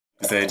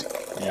Instead.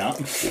 Yeah.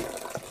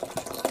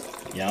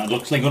 Yeah, it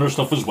looks like other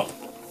stuff as well.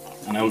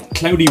 An old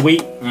cloudy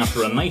wait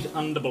after a night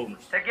on the boulders.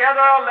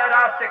 Together, let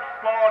us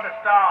explore the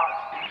stars.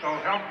 So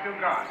help you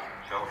God.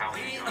 So help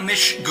you God.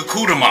 Anish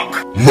Gakudamak.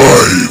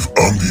 Live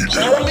on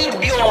the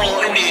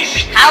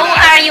How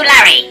are you,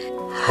 Larry?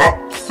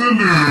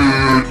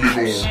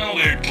 absolutely.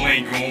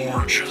 Absolutely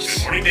gorgeous.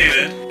 Good morning,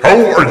 David. How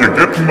are you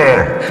getting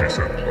on? She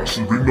said,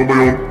 listening to my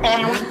own.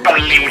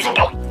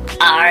 Unbelievable.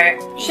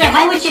 Sure,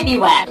 why would you be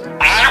wet?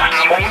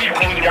 I'm only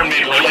pulling your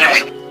middle.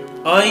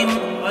 I'm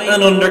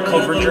an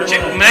undercover journalist.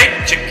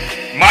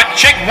 Mate,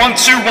 check 1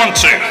 2 1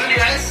 2.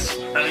 Yes.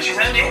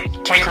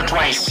 Take her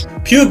twice.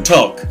 Pube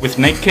Talk With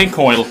Nate K.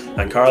 Coyle.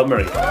 and Carl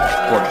Murray.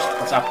 Gorgeous.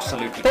 That's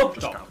absolutely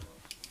gorgeous, Carl.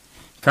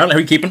 Carl, how are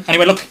you keeping?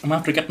 Anyway, look, I'm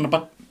after getting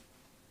about...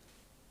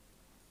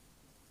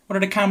 What are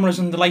the cameras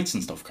and the lights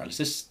and stuff, Carl? Is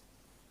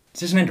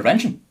this an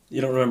intervention?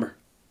 You don't remember?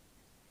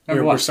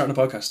 Remember We're what? starting a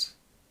podcast.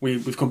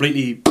 We've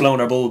completely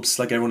blown our bulbs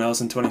like everyone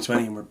else in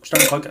 2020 and we're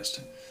starting a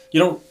podcast. You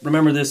don't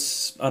remember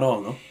this at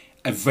all, no?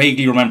 I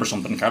vaguely remember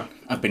something, Carl.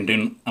 I've been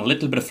doing a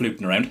little bit of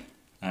fluting around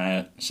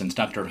since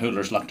Dr.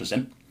 Hullers locked us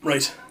in.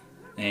 Right.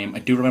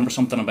 I do remember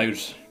something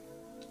about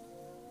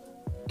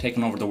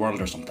taking over the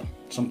world or something.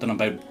 Something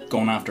about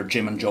going after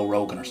Jim and Joe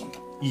Rogan or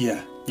something.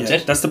 Yeah. That's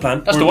it? That's the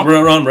plan. That's we're, the one.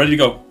 We're on, ready to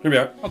go. Here we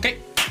are. Okay.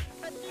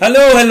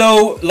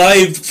 Hello,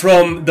 live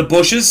from the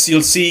bushes.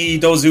 You'll see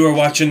those who are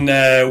watching,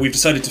 we've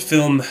decided to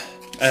film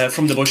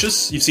from the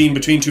bushes. You've seen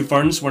Between Two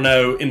Ferns, we're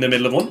now in the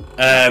middle of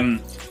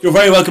one. You're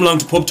very welcome along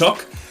to Pub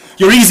Talk,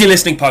 your easy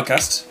listening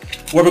podcast,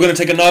 where we're going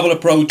to take a novel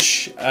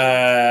approach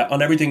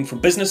on everything from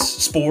business,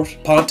 sport,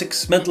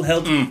 politics, mental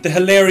health, the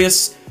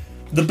hilarious,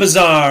 the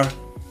bizarre,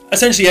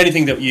 essentially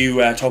anything that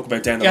you talk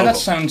about down the Yeah, logo. that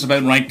sounds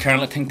about right,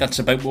 Carl. I think that's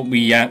about what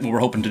we're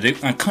hoping to do.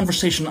 A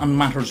conversation on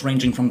matters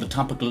ranging from the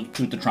topical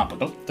to the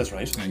tropical. That's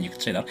right. And you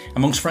could say that.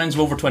 Amongst friends of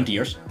over 20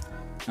 years.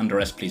 And the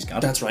rest, please,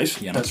 God. That's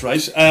right. Yeah. That's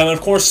right. And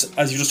of course,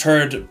 as you just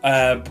heard,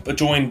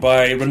 joined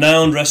by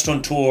renowned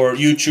restaurateur,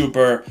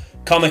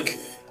 YouTuber, comic,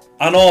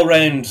 and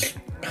all-round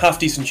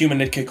half-decent human,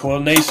 Nate K. Coyle.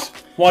 Nate,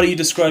 what are you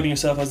describing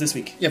yourself as this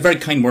week? Yeah, very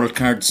kind word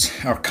cards.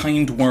 Or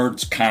kind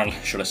words, Carl,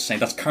 should I say.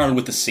 That's Carl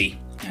with the C,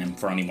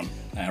 for anyone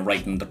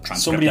writing the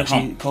transcript Somebody at home.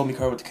 actually called me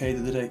Carl with the K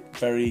the other day.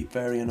 Very,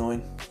 very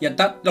annoying. Yeah,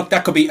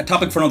 that could be a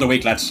topic for another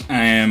week, lads.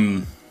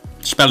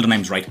 Spell the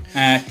names right.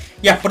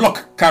 Yeah, but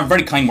look, Carl,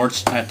 very kind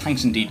words.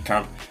 Thanks indeed,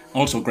 Carl.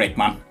 Also a great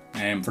man.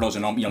 For those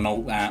who know him, you'll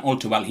know all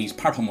too well he's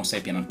part Homo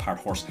sapien and part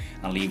horse.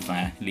 I'll leave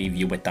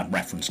you with that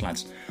reference,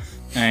 lads.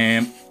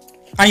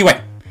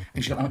 Anyway,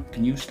 actually,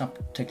 can you stop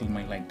tickling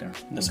my leg there?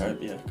 No, sorry.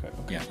 Yeah, okay.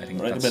 Yeah, I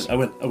think Right, that's... I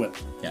will.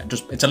 Yeah,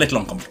 it's a little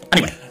uncomfortable.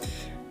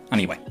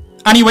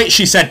 Anyway,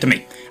 she said to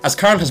me, as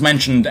Carl has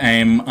mentioned, I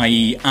am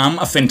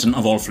a Finton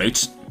of all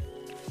flutes.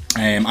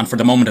 And for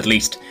the moment at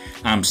least,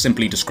 I'm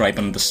simply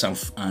describing the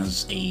self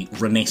as a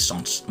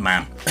Renaissance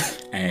man.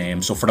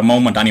 So for the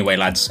moment anyway,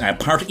 lads,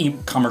 part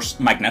e-commerce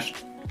magnate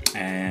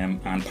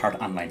and part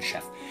online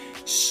chef.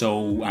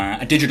 So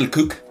a digital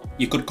cook,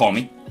 you could call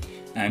me.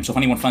 So if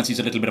anyone fancies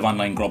a little bit of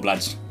online grub,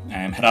 lads,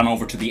 head on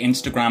over to the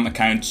Instagram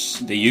accounts,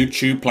 the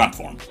YouTube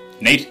platform,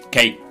 Nate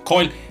K.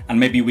 Coyle, and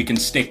maybe we can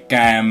stick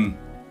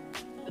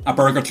a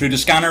burger through the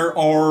scanner,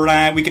 or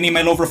we can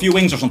email over a few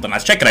wings or something.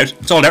 Let's check it out.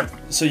 It's all there.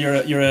 So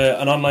you're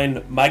an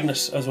online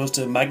magnet as opposed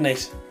to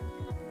magnate.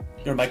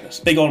 You're a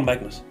magnet. Big old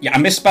magnet. Yeah, I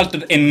misspelled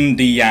it in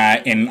the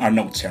in our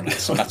notes here, lads,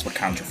 so that's what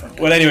Carl's referring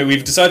to. Well, anyway,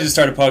 we've decided to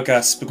start a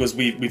podcast because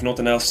we've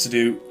nothing else to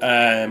do.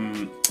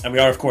 And we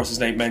are, of course, as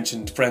Nate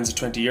mentioned, friends of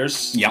 20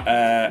 years.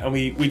 Yeah. And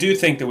we do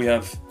think that we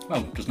have...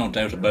 Well, there's no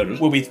doubt about it.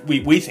 Well, we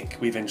think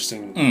we have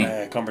interesting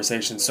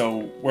conversations.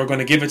 So we're going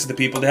to give it to the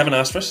people. They haven't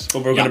asked for it,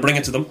 but we're going to bring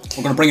it to them.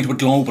 We're going to bring it to a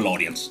global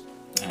audience.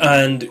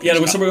 And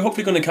yeah, so we're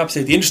hopefully going to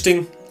encapsulate the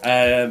interesting,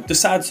 the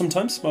sad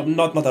sometimes, well,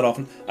 not that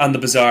often, and the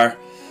bizarre.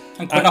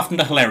 And quite often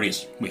the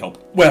hilarious, we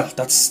hope. Well,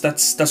 that's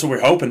what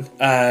we're hoping.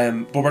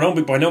 But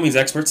we're by no means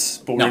experts.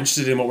 But we're No.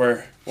 interested in what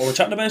we're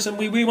chatting about, and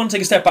we want to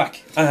take a step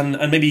back and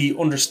maybe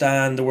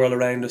understand the world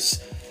around us,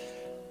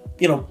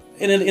 you know,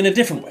 in a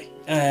different way,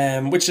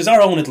 which is our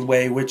own little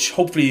way, which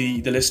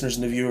hopefully the listeners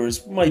and the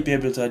viewers might be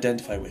able to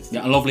identify with.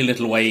 Yeah, a lovely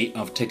little way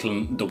of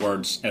tickling the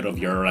words out of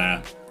your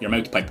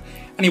mouth pipe.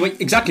 Anyway,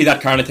 exactly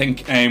that, Carl, I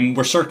think.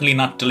 We're certainly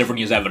not delivering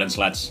you as evidence,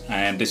 lads.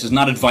 This is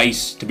not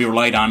advice to be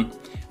relied on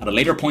at a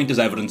later point as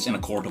evidence in a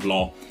court of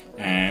law.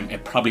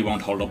 It probably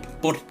won't hold up,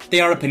 but they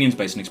are opinions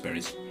based on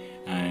experience.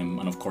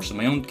 And of course, in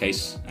my own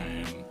case,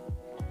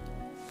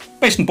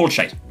 based on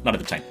bullshit, a lot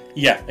of the time.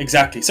 Yeah,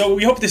 exactly. So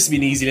we hope this will be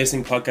an easy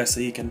listening podcast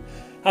that you can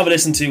have a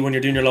listen to when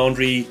you're doing your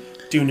laundry,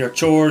 doing your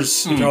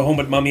chores. If you're home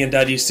with mommy and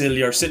daddy still,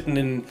 you're sitting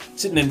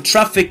in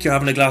traffic, you're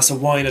having a glass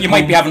of wine at You home.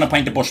 might be having a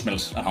pint of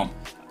Bushmills at home.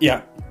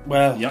 Yeah,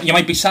 well... You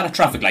might be sat at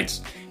traffic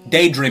lights,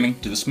 daydreaming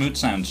to the smooth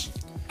sounds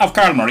of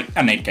Carl Murray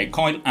and Nate K.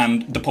 Coyle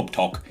and the Pub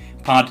Talk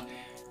pod.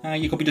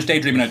 You could be just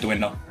daydreaming out the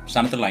window,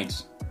 standing at the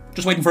lights,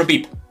 just waiting for a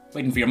beep,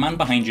 waiting for your man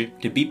behind you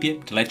to beep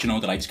you to let you know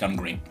the light's gone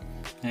green.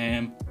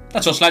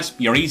 That's us, lads.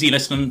 You're easy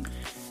listening,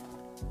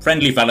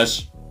 friendly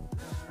fellas.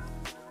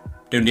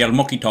 doing the old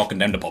mucky talking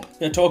down the pub.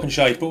 Yeah, talking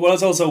shite. But what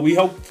else also, we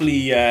hopefully,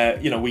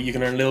 you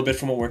can learn a little bit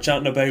from what we're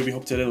chatting about. We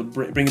hope to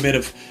bring a bit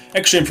of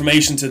extra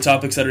information to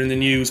topics that are in the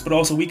news, but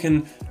also we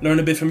can learn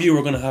a bit from you.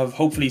 We're going to have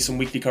hopefully some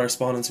weekly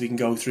correspondence we can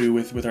go through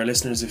with our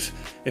listeners.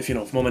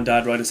 If Mum and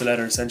Dad write us a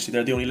letter, essentially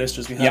they're the only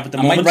listeners we have at the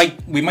moment.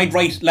 We might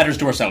write letters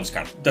to ourselves,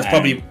 Carl. That's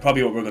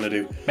probably what we're going to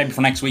do. Maybe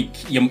for next week,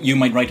 you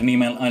might write an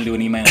email. I'll do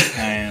an email.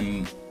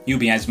 You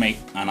be Esme,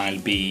 and I'll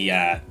be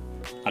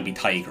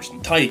Taig or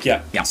something. Taig,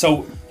 yeah.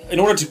 So, in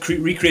order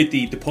to recreate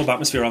the pub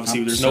atmosphere,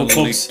 obviously, there's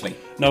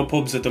no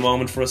pubs at the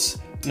moment for us.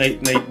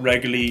 Nate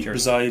regularly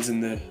resides in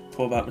the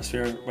pub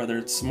atmosphere, whether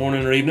it's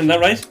morning or evening. Is that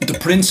right? The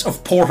Prince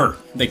of Porter,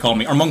 they call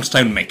me, or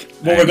Monkstown Mick.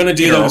 What we're going to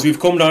do though is we've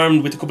come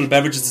armed with a couple of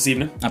beverages this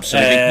evening.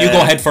 Absolutely. You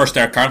go ahead first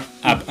there, Carl.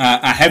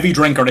 A heavy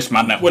drinker, this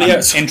man now.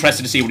 I'm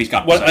interested to see what he's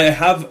got. Well, I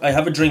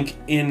have a drink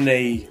in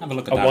a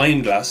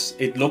wine glass.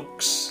 It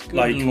looks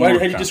like... How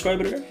do you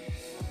describe it again?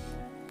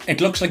 It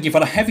looks like you've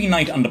had a heavy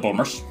night on the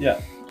Bulmers. Yeah.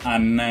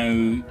 And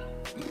now...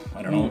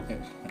 I don't know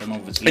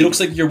if it's... It looks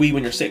like you're wee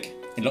when you're sick.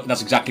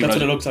 That's exactly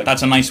what it looks like.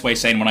 That's a nice way of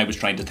saying what I was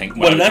trying to think.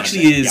 Well, it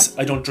actually is...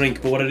 Yeah. I don't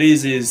drink, but what it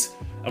is...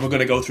 And we're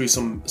going to go through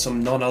some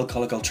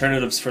non-alcoholic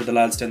alternatives for the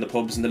lads down the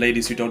pubs and the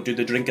ladies who don't do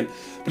the drinking.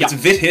 But it's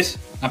Vit Hit.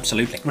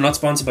 Absolutely. We're not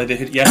sponsored by Vit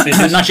Hit. Yes, Vit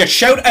Hit. Not yet.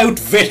 Shout out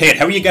Vit Hit.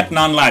 How are you getting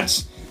on,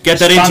 lads? Get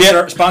that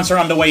into sponsor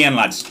on the way in,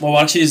 lads. Well,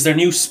 actually, is their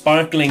new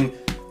sparkling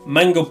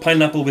mango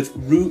pineapple with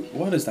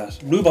what is that?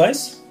 Rhubarb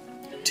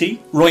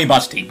tea?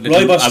 Rooibos tea.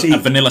 Rooibos tea. A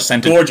vanilla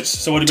scented. Gorgeous.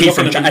 So what are we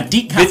looking at? A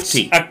decaf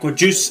tea. Aqua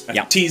juice.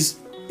 Teas.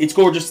 It's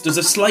gorgeous. There's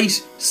a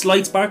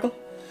slight sparkle.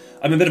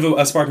 I'm a bit of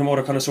a sparkling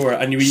water connoisseur,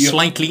 and you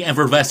slightly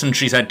effervescent,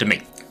 she said to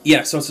me.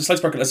 Yeah, so it's a slight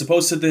sparkle as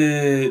opposed to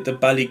the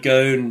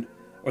Ballygown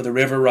or the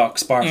River Rock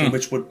sparkling,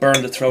 which would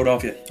burn the throat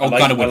off you. I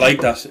like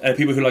that.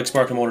 People who like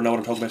sparkling water know what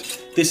I'm talking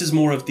about. This is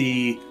more of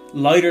the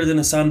lighter than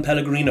a San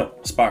Pellegrino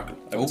sparkle,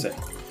 I would say.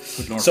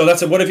 Good Lord. So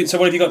that's it. What have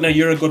you got now?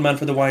 You're a good man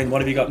for the wine.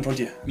 What have you got in front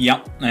of you?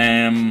 Yeah,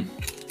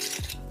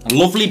 a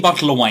lovely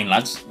bottle of wine,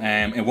 lads.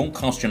 It won't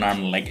cost you an arm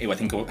and a leg. I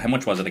think, how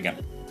much was it again?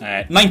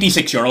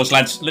 €96,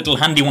 lads. Little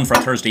handy one for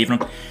a Thursday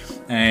evening.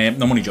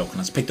 No money joking.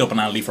 It's picked up in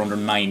Aldi for under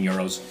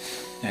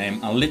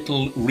 €9. A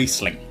little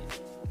Riesling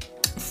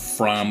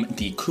from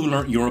the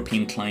cooler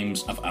European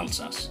climes of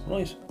Alsace.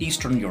 Right.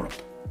 Eastern Europe.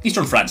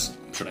 Eastern France,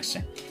 should I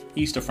say.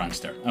 East of France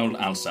there. Old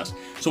Alsace.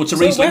 So it's a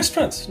Riesling. West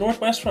France.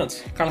 Northwest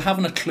France. Carl, I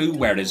haven't a clue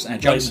where it is.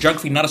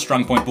 Geography, not a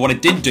strong point. But what I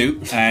did do,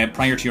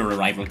 prior to your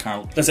arrival,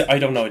 Carl... That's it. I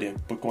don't know idea,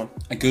 but go on.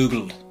 I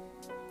googled...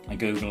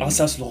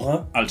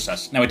 Alsace-Lorraine?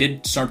 Alsace. Now, I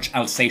did search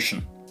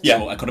Alsatian. Yeah.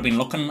 So I could have been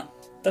looking...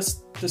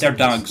 They're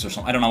dogs or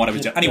something. I don't know what I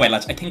was doing. Anyway,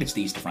 lads, I think it's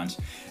the east of France.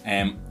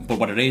 But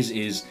what it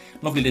is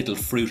lovely little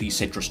fruity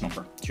citrus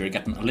number. So you're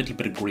getting a little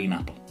bit of green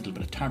apple, a little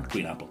bit of tart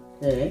green apple.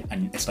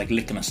 And it's like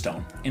licking a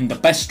stone in the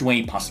best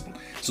way possible.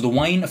 So the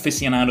wine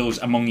aficionados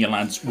among you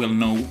lads will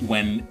know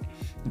when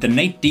the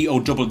Nate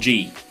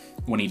D-O-G-G,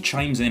 when he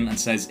chimes in and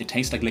says it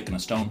tastes like licking a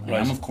stone, right. I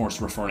am of course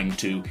referring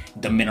to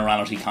the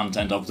minerality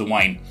content of the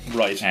wine.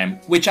 Right.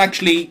 Which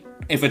actually,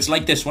 if it's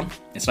like this one,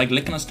 it's like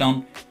licking a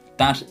stone.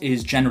 That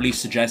is generally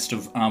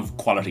suggestive of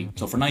quality.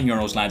 So for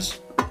 €9,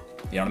 lads,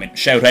 you know what I mean?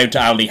 Shout out to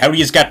Aldi. How are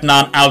you getting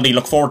on, Aldi?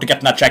 Look forward to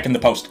getting that check in the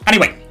post.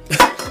 Anyway,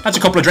 that's a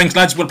couple of drinks,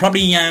 lads. We'll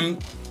probably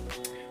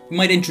we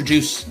might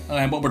introduce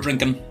what we're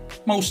drinking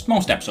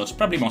most episodes.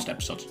 Probably most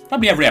episodes.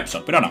 Probably every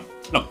episode. We don't know.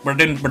 Look, we're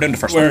doing the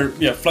first one.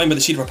 We're flying by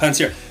the seat of our pants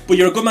here. But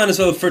you're a good man as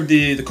well for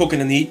the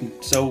cooking and the eating.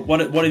 So what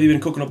have you been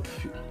cooking up?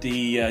 As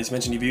you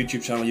mentioned, your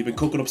YouTube channel, you've been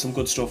cooking up some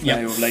good stuff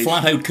now of late.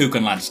 Flat out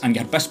cooking, lads. And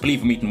you best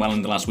believe I'm eating well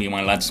in the last wee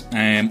while, lads.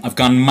 I've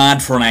gone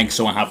mad for an egg,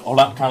 so I have. Hold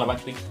up, Carl,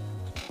 actually.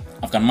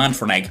 I've gone mad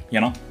for an egg,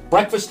 you know.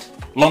 Breakfast,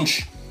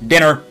 lunch,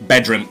 dinner,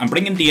 bedroom. I'm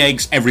bringing the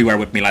eggs everywhere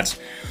with me, lads.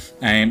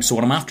 So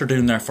what I'm after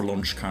doing there for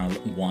lunch, Carl,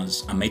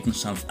 was I made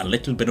myself a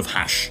little bit of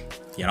hash.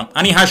 You know,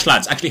 any hash,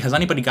 lads? Actually, has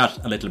anybody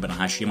got a little bit of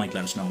hash? You might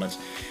let us know, lads.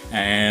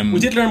 We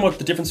did learn what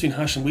the difference between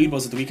hash and weed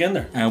was at the weekend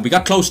there. We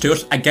got close to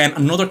it. Again,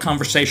 another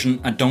conversation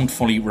I don't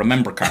fully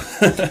remember, Carl.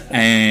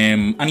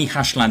 Any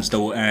hash, lads,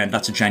 though,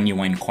 that's a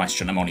genuine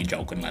question. I'm only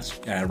joking, lads.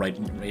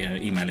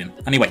 Email in.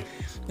 Anyway,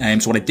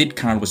 so what I did,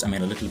 Carl, was I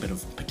made a little bit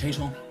of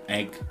potato,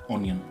 egg,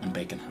 onion, and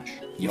bacon hash.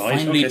 You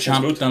finally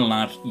chop the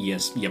lad,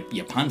 yes,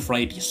 you pan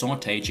fried, you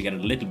saute it, you get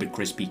it a little bit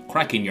crispy,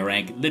 crack in your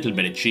egg, little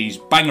bit of cheese,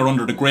 bang her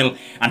under the grill,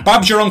 and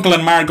Bob's your uncle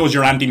and Margot's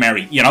your Auntie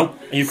Mary, you know?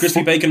 Are you a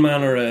crispy bacon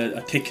man or a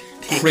thick?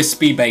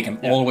 Crispy bacon,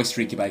 always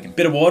streaky bacon.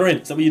 Bit of water in,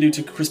 is that what you do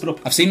to crisp it up?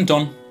 I've seen it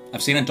done.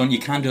 You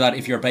can do that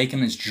if your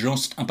bacon is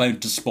just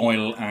about to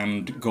spoil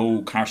and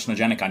go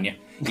carcinogenic on you.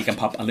 You can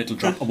pop a little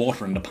drop of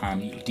water in the pan,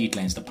 you'll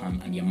deglaze the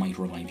pan, and you might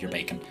revive your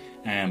bacon.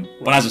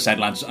 But as I said,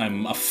 lads,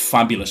 I'm a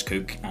fabulous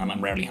cook, and I'm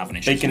rarely having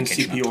issues bacon in the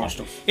kitchen. CPO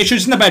stuff.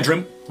 Issues in the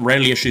bedroom,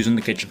 rarely issues in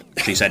the kitchen,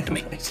 she said to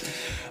me.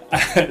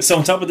 So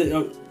on top of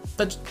the...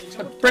 that's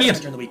brilliant.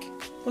 During the week.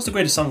 What's the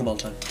greatest song of all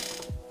time?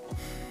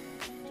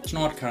 Do you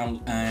know what, Carl?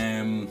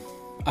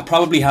 I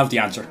probably have the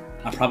answer.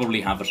 I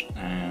probably have it.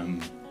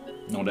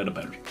 No doubt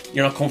about it.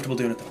 You're not comfortable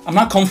doing it though. I'm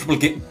not comfortable,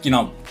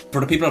 for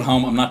the people at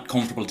home, I'm not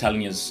comfortable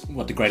telling you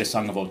what the greatest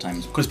song of all time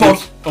is.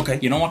 But, okay.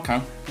 You know what,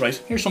 Carl? Right.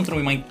 Here's something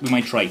we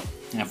might try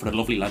for the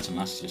lovely lads and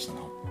lasses listening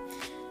at home.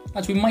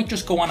 Lads, we might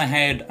just go on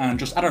ahead and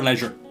just at our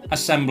leisure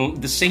assemble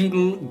the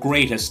single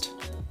greatest,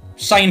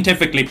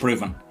 scientifically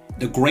proven,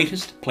 the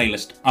greatest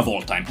playlist of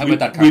all time. How about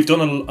that, Carl? We've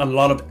done a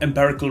lot of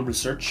empirical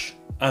research,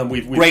 and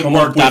we've Great come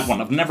word, up that with,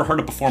 one. I've never heard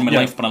it before in my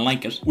life, but I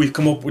like it. We've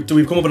come up with a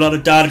lot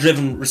of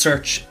data-driven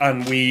research,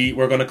 and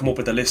we're going to come up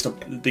with a list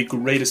of the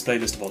greatest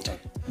playlist of all time.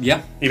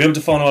 Yeah. You'll be able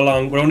to follow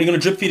along. We're only going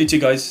to drip feed it to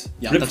you guys.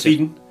 Yeah, drip that's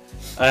feeding.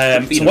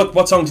 So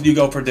what song did you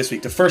go for this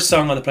week? The first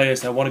song on the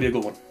playlist. I want to be a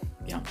good one.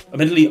 Yeah.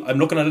 Admittedly, I'm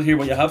looking at it here.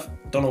 What you have?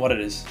 Don't know what it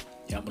is.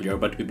 Yeah, well, you're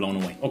about to be blown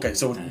away. Okay,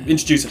 so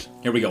introduce it.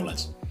 Here we go,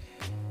 lads.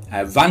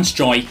 Vance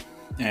Joy,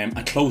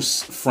 a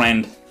close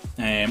friend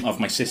of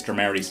my sister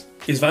Mary's.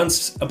 Is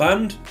Vance a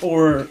band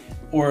or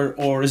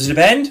is it a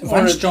band?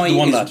 Vance or Joy the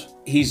one is, lad?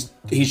 He's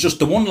just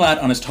the one lad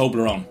on his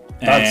Toblerone.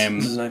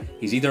 That's his name.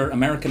 He's either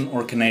American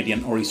or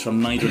Canadian, or he's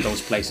from neither of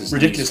those places.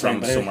 Ridiculous and he's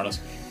from name, somewhere else.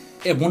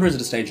 I wonder is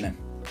it a stage name?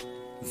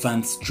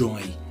 Vance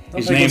Joy.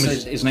 very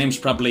good His name's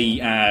probably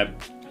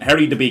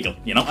Harry the Beagle.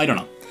 I don't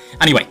know.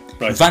 Anyway,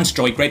 Right. Vance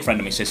Joy, great friend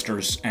of my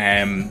sister's.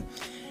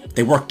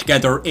 They worked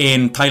together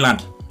in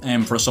Thailand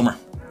for a summer.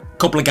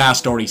 Couple of gas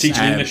stories.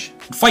 Teaching English.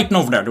 Fighting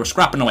over there. They were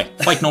scrapping away.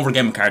 Fighting over a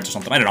game of cards or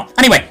something. I don't know.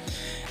 Anyway,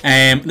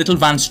 little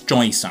Vance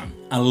Joy song,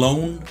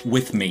 Alone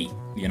With Me.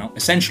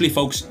 Essentially,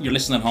 folks, you're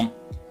listening at home.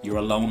 You're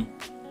alone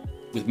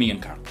with me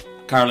and Carl.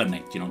 Carl and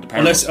Nate, the pair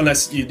of us.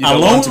 Unless you don't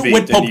Alone want to be,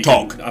 with then pub you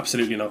talk. can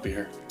absolutely not be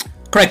here.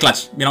 Correct,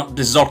 lads.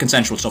 This is all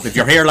consensual stuff. If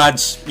you're here,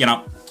 lads,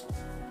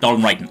 all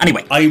in writing.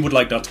 Anyway, I would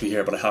like not to be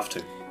here, but I have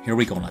to. here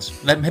we go, lads.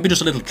 Maybe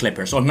just a little clip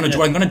here. So I'm going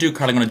to do,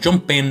 Carl. I'm going to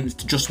jump in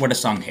to just where the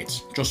song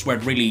hits, just where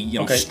it really,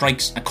 Okay.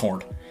 strikes a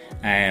chord,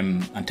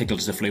 and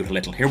tickles the flute a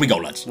little. Here we go,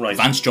 lads. Right.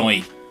 Vance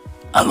Joy,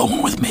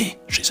 Alone With Me,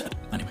 she said.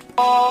 Anyway,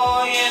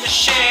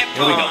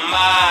 here we go.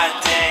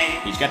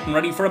 He's getting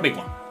ready for a big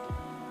one.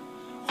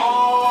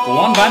 Go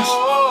on, Vance.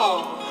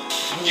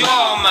 You're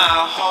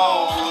my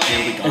whole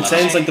Here we go, It lads.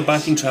 sounds like the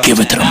backing track. Give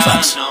it to them,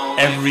 Vance.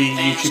 Every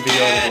YouTube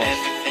video I watch.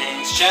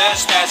 everything's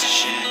just as it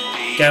should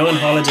be. Gowan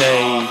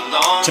holiday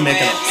to make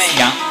it.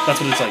 Yeah.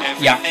 That's what it's like.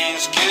 Yeah.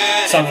 Everything's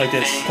good. Song like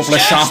this. Couple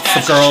of shots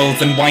of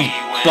girls in white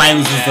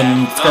blouses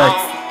and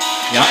skirts.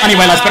 Yeah.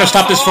 Anyway, lads, better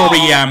stop this before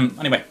we.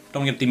 Anyway,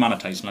 don't get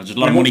demonetized. There's a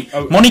lot of money.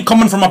 Money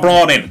coming from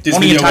abroad in. This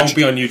money video attached. won't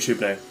be on YouTube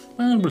now.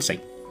 Well, we'll see.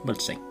 We'll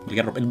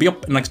get it up. It'll be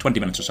up in the next 20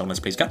 minutes or so. Let's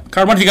please. Carl,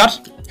 what have you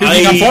got? Who's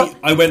you gone for?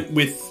 I went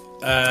with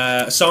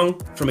a song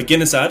from a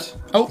Guinness ad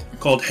Oh,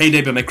 called Hey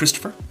Day by Mick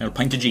Christopher. a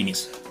pint of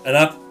genius. An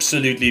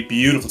absolutely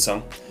beautiful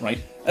song. Right.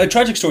 A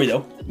tragic story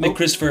though. Mick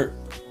Christopher,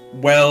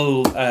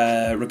 well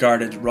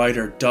regarded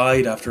writer,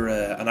 died after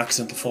an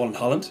accidental fall in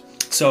Holland.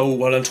 So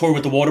while on tour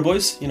with the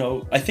Waterboys,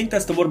 I think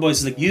that's the Waterboys.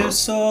 Is like you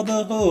saw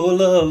the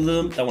whole of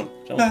them. That one.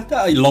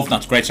 I love that.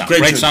 It's a great song. Great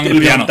Great tune. song on It'll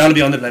the be on- piano. That'll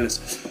be on the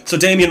playlist. So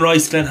Damien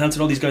Rice, Glenn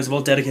Hansard, all these guys have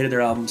all dedicated their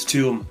albums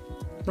to him.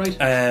 Right.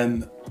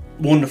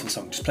 Wonderful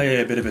song. Just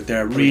play a bit of it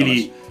there. we go,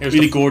 Really, lads. Here's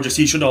really the- gorgeous.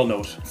 You should all know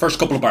it. First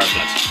couple of bars,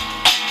 lads.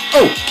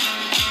 Oh.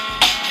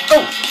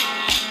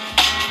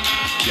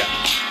 Yeah.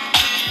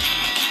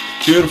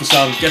 Beautiful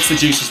song. Gets the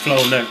juices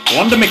flowing now. Go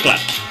on to Mick, lad.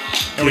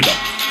 Here we go.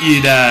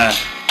 Yeah.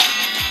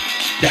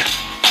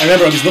 I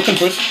remember I was looking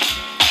for it.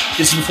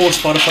 This is before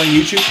Spotify and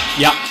YouTube.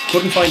 Yeah.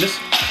 Couldn't find it.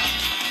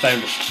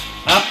 Found it.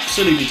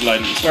 Absolutely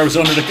delighted. Where was it?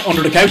 Under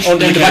the couch?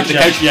 Under Down the back of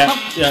couch, the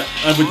couch? yeah.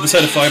 And with the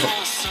side of fibre.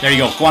 There you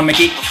go. Go on,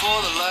 Mickey. For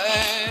the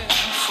light,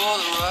 for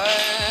the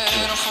right,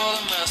 and for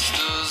the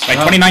masters.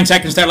 Right, 29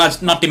 seconds there,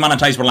 lads. Not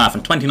demonetised, we're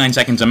laughing. 29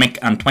 seconds of Mick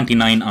and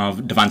 29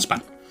 of the Vance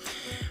Band.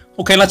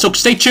 Okay, lads, so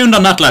stay tuned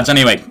on that, lads,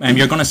 anyway.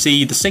 You're going to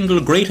see the single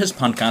greatest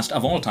podcast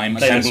of all time.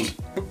 Playlist.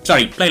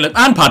 Playlist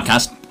and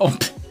podcast. Oh,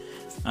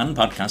 and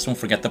podcast, don't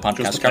forget the podcast.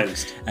 Just the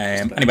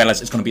playlist. Anyway,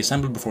 lads, it's going to be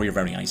assembled before your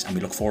very eyes, and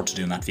we look forward to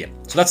doing that for you.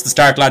 So that's the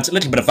start, lads. A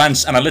little bit of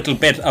Vance and a little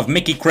bit of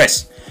Mickey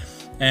Chris.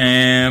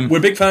 We're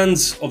big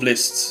fans of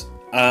lists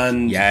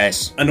and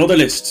Yes. another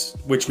list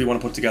which we want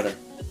to put together.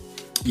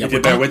 Yeah, If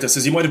you bear with us,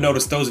 as you might have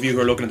noticed, those of you who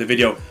are looking at the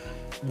video,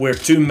 we're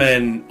two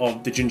men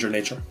of the ginger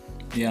nature.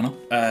 Yeah, no.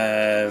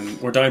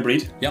 We're dying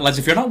breed. Yeah, lads,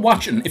 if you're not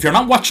watching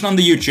on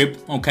the YouTube,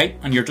 okay,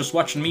 and you're just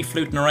watching me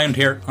fluting around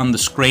here on the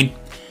screen,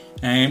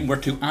 we're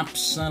two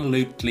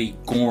absolutely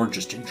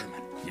gorgeous ginger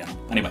men. Yeah.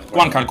 Anyway, go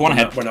on, Carl, go on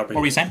ahead. We're not What breed.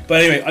 were you saying?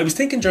 But anyway, I was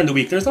thinking during the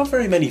week, there's not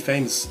very many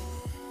famous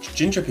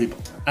ginger people.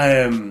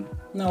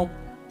 No.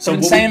 So So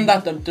in what saying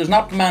that, there's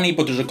not many,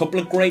 but there's a couple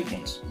of great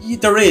ones.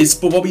 There is,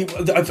 but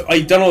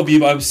I don't know if you,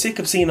 but I was sick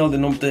of seeing all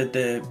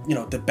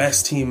the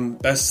best team,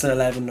 best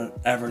 11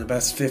 ever, the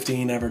best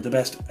 15 ever, the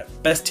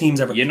best teams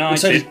ever. United. We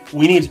decided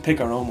we need to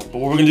pick our own one. But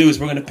what we're going to do is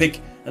we're going to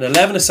pick an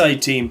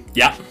 11-a-side team.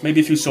 Yeah.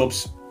 Maybe a few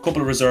subs, a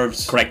couple of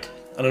reserves. Correct.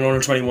 And an under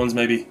 21s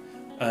maybe,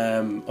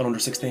 an under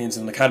 16s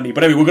and an academy.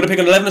 But anyway, we're going to pick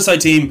an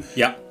 11-a-side team.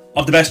 Yeah.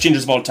 Of the best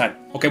gingers of all time.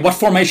 Okay, what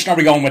formation are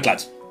we going with,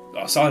 lads?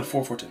 Solid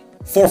 4-4-2.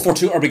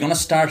 4-4-2. Are we going to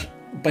start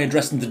by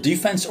addressing the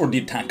defense or the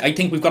attack? I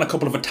think we've got a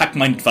couple of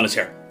attack-minded fellas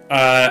here.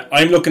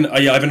 I'm looking.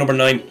 Yeah, I have a number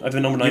 9. I have a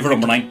number 9. You've a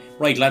number 9.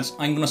 Right, lads.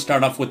 I'm going to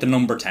start off with the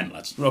number 10,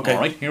 lads. Okay. All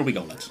right, here we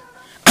go, lads.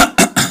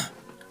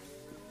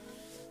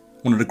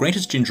 One of the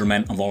greatest ginger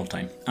men of all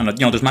time. And,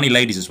 you know, there's many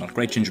ladies as well.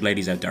 Great ginger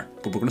ladies out there.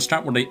 But we're going to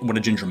start with a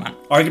ginger man.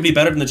 Arguably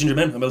better than the ginger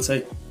men, I will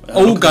say.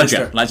 Oh, God,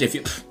 yeah. Lads, if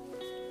you...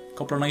 A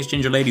couple of nice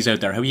ginger ladies out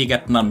there. How are you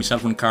getting on?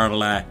 Myself and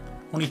Carl,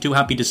 only too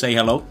happy to say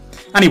hello.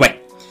 Anyway,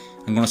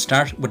 I'm going to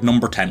start with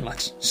number 10,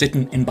 lads.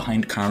 Sitting in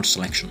behind Carl's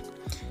selection.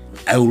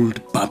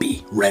 Old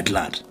Bobby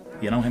Redlad.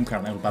 You know him,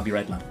 Carl? Old Bobby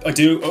Redlad. I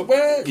do.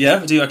 Well,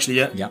 yeah, I do actually,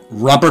 yeah. Yeah.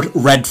 Robert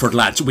Redford,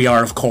 lads. We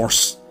are, of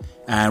course,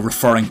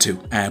 referring to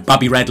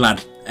Bobby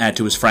Redlad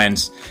to his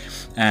friends.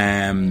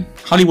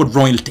 Hollywood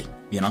royalty,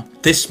 you know.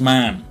 This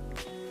man,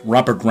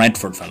 Robert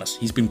Redford, fellas,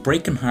 he's been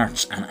breaking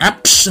hearts and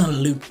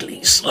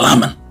absolutely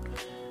slamming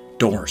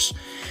doors.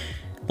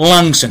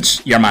 Long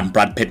since your man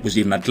Brad Pitt was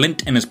even a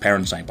glint in his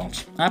parents'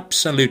 eyeballs.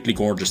 Absolutely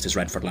gorgeous, this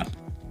Redford lad.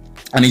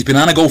 And he's been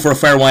on a go for a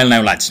fair while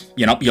now, lads.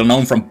 You know, you'll know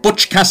him from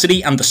Butch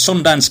Cassidy and the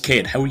Sundance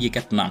Kid. How are you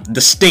getting on? The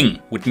Sting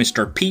with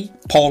Mr. P.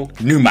 Paul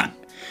Newman.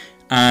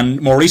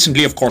 And more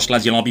recently, of course,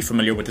 lads, you'll all be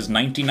familiar with his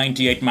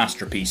 1998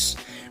 masterpiece,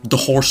 The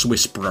Horse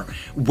Whisperer,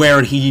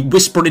 where he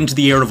whispered into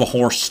the ear of a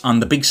horse on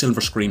the big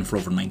silver screen for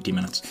over 90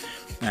 minutes.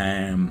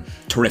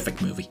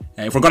 Terrific movie.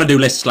 If we're going to do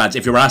lists, lads,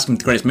 if you were asking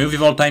the greatest movie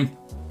of all time,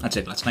 that's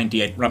it, lads.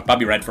 98.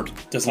 Bobby Redford.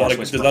 There's a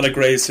lot of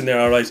greys in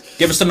there, alright.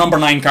 Give us the number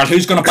 9, Carl.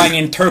 Who's going to bang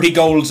in 30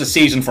 goals a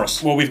season for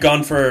us? Well, we've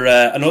gone for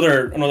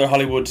another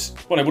Hollywood,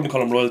 well, I wouldn't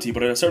call him royalty,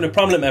 but certainly a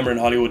prominent member in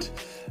Hollywood,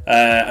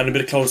 and a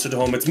bit closer to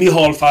home. It's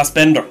Micheál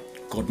Fassbender.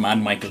 Good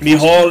man, Michael.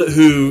 Micheál,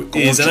 who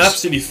is an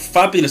absolutely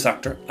fabulous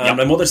actor.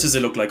 My mother says I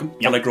look like him.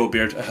 When I grow a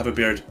beard, I have a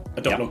beard.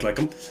 I don't look like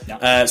him.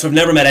 So I've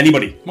never met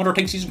anybody. Mother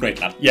thinks he's a great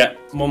lad. Yeah,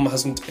 Mum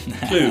hasn't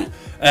a clue.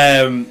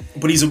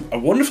 But he's a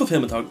wonderful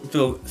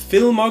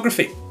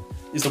filmography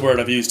is the word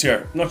I've used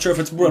here. I'm not sure if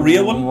it's a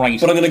real one,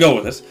 but I'm going to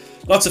go with it.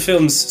 Lots of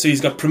films. So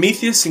he's got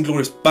Prometheus,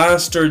 Inglourious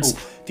Bastards,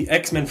 the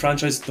X-Men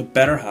franchise, the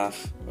better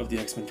half of the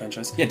X-Men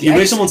franchise. Yeah, the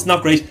original one's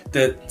not great.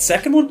 The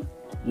second one,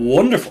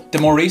 wonderful. The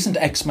more recent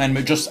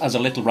X-Men, just as a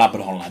little rabbit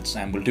hole, lads,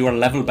 and we'll do our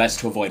level best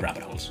to avoid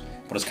rabbit holes.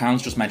 But as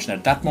Carl's just mentioned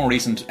there, that more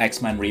recent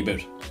X-Men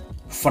reboot,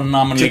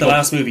 phenomenally good. The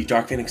last movie,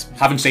 Dark Phoenix.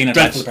 Haven't seen it,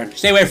 lads.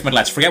 Stay away from it,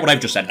 lads. Forget what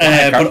I've just said.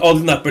 But other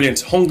than that,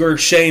 brilliant. Hunger,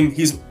 Shame,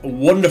 he's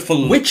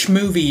wonderful. Which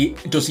movie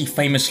does he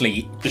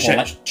famously...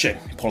 Shame.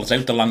 Pulls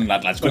out the long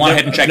lad, lads. Go on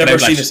ahead and check it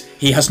out, lads. It.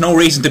 He has no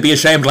reason to be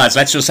ashamed, lads.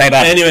 Let's just say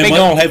that. Anyway, big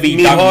old heavy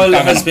Micheál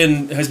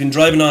has been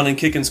driving on and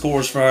kicking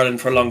scores for Ireland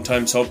for a long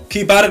time, so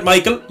keep at it,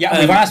 Michael. Yeah,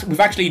 we've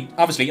actually,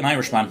 obviously, an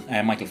Irishman,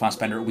 Michael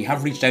Fassbender, we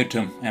have reached out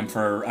to him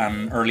for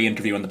an early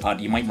interview on the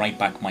pod. You might write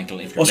back, Michael,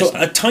 if you're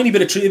listening. Also, a tiny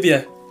bit of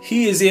trivia.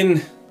 He is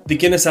in the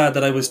Guinness ad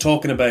that I was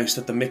talking about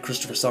that the Mick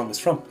Christopher song is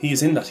from. He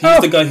is in that.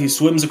 He's the guy who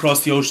swims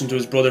across the ocean to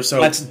his brother.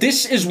 So lads,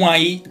 this is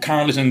why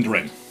Carl is in the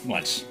ring,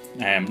 lads.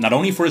 Not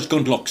only for his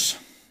good looks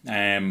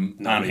and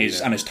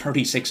his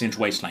 36-inch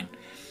waistline.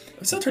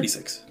 It's not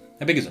 36.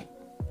 How big is it?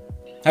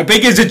 How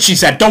big is it? She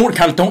said. Don't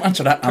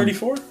answer that.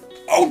 34.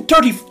 30.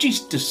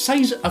 Jeez, the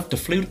size of the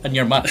flute in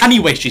your mouth.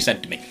 Anyway, she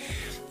said to me.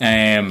 Where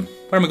am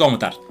I going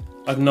with that?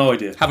 I've no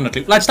idea. Haven't a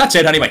clue. Lads, that's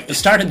it anyway. The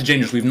start of the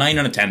Gingers, we've 9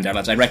 out of 10 there,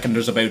 lads. I reckon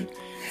there's about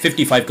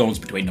 55 goals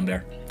between them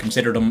there.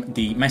 Consider them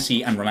the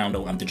Messi and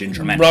Ronaldo and the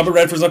Ginger men. Robert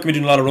Redford's not going to be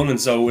doing a lot of running,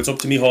 so it's up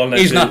to Micheál now.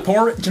 He's not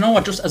poor. Do you know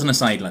what? Just as an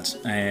aside, lads.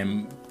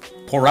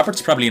 Poor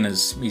Robert's probably in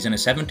his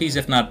 70s,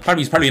 if not,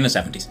 he's probably in his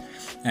 70s.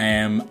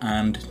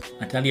 And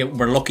I tell you,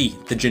 we're lucky,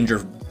 the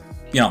ginger,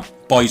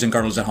 boys and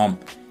girls at home.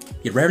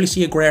 You rarely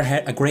see a grey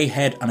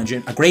hair and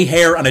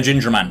a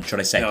ginger man,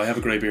 should I say? No, I have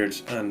a grey beard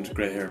and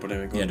grey hair, but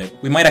anyway. Yeah,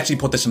 we might actually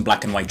put this in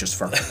black and white just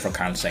for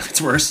Carl's sake. It's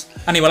worse.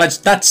 Anyway, lads,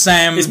 that's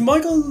Is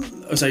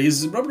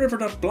Robert Redford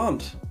not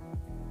blonde?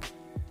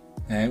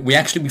 We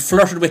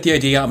flirted with the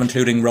idea of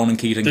including Ronan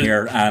Keating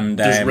here, and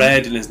there's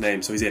red in his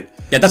name, so he's in.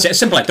 Yeah, that's it.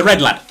 Simple like the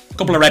red lad. A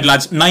couple of red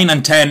lads, 9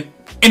 and 10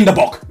 in the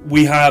book.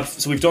 We've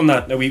done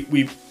that. Now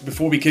we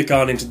before we kick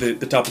on into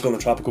the topical and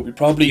the tropical, we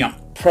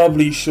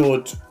probably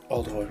should.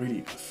 Although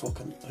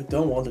I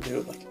don't want to do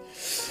it.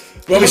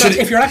 Well,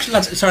 if you're actually,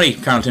 lads, sorry,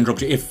 Carl, to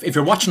interrupt you. If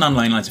you're watching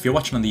online, lads, if you're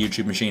watching on the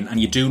YouTube machine and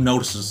you do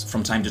notice us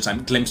from time to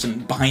time glimpsing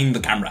behind the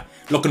camera,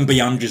 looking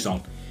beyond you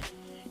all.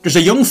 There's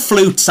a young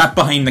flute sat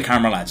behind the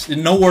camera, lads.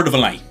 No word of a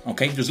lie,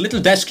 okay? There's a little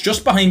desk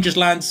just behind you,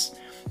 lads,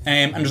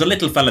 and there's a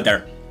little fella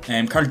there.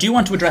 Carl, do you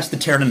want to address the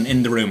Tiernan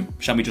in the room?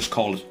 Shall we just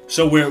call it?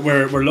 So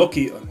we're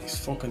lucky. Oh, he's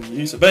fucking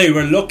useless. But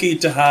anyway, we're lucky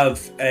to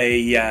have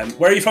a.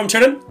 Where are you from,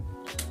 Tiernan?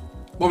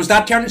 What was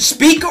that, Tiernan?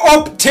 Speak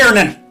up,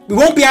 Tiernan. We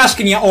won't be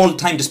asking you all the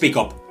time to speak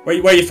up.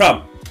 Where are you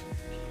from?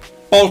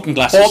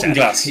 Baltinglass.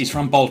 Baltinglass. He's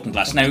from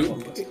Baltinglass. Now,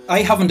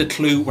 I haven't a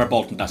clue where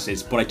Baltinglass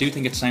is, but I do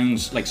think it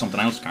sounds like something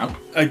else, Carl.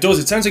 It does.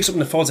 It sounds like something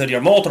that falls out of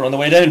your motor on the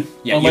way down.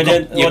 Yeah,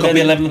 you could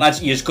be 11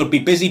 lads. You could be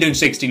busy doing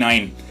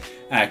 69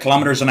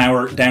 kilometres an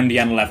hour down the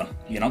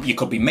N11. You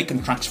could be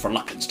making tracks for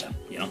Lockingstown.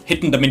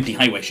 Hitting the Minty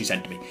Highway. She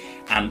said to me,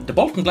 and the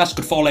Baltinglass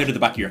could fall out of the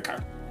back of your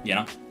car.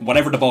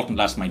 Whatever the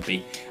Baltinglass might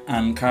be.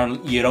 And Carl,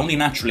 you'd only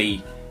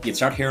naturally you'd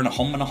start hearing a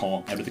hum and a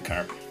haw out of the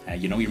car.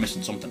 You know you're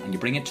missing something, and you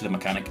bring it to the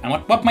mechanic. And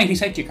what might he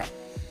say to you, Carl?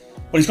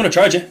 Well, he's going to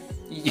charge you.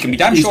 You can be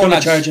damn He's sure gonna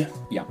lads. charge you.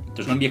 Yeah,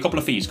 there's going to be a couple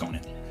of fees going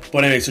in.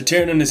 But anyway, so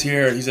Tiernan is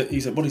here. He's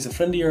a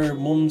friend of your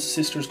mum's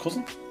sister's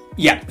cousin?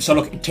 Yeah, so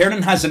look,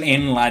 Tiernan has an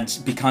in, lads,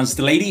 because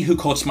the lady who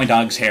cuts my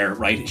dog's hair,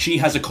 right, she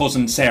has a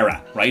cousin,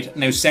 Sarah, right?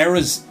 Now,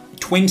 Sarah's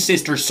twin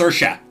sister,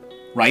 Saoirse,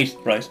 right?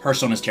 Right. Her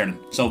son is Tiernan.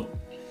 So,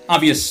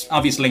 obvious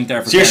link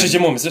there for Saoirse's Tiernan.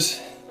 your mum, is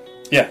it?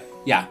 Yeah.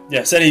 Yeah.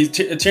 Yeah, so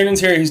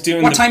Tiernan's here. He's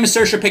doing What time is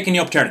Saoirse picking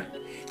you up, Tiernan?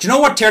 Do you know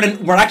what,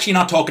 Tiernan? We're actually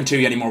not talking to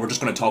you anymore. We're just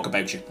going to talk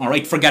about you. All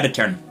right, forget it,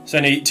 Tiernan. So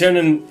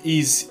Tiernan,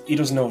 he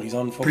doesn't know. He's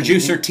on fucking...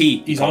 Producer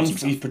T. He's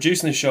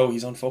producing his show.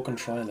 He's on fucking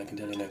trial, I can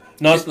tell you now.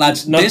 Not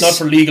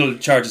for legal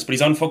charges, but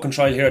he's on fucking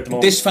trial here at the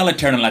moment. This fella,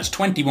 Tiernan, lads,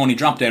 21, he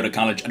dropped out of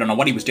college. I don't know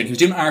what he was doing. He was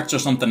doing arts or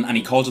something, and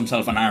he calls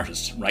himself an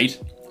artist, right?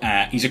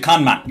 He's a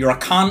con man. You're a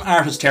con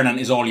artist, Tiernan,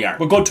 is all you are.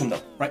 We're good to him,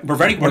 though. Right, we're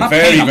very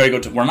very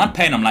good to him. We're not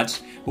paying him,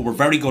 lads, but we're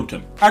very good to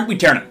him. Aren't we,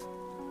 Tiernan?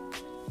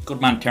 Good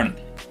man, Tiernan.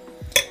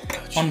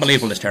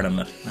 Unbelievable, this Tiernan,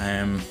 lad.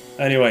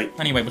 Anyway,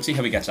 we'll see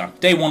how he gets on.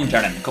 Day 1,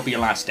 Tiernan. It could be your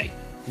last day.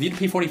 Have you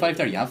the P45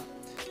 there? You have?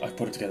 I've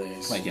put it together.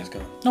 Right, yeah. It's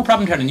gone. No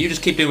problem, Tiernan. You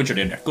just keep doing what you're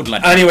doing there. Good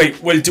lad. Anyway,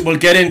 we'll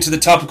get into the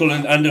topical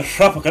and the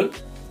tropical.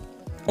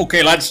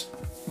 Okay, lads.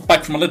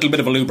 Back from a little bit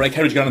of a loo break.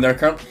 How did you get on there,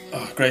 Carl?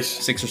 Oh, great.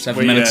 6 or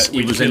 7 minutes.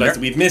 He was in there.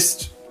 We've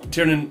missed...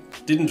 Tiernan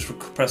didn't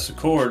press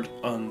record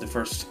on the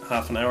first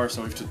half an hour,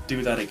 so we have to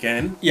do that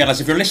again. Yeah,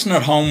 lads, if you're listening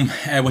at home,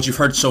 what you've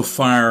heard so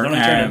far,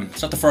 Tiernan.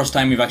 it's not the first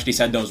time we've actually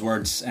said those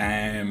words.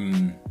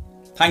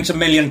 Thanks a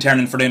million,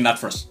 Tiernan, for doing that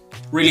for us.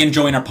 Really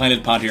enjoying our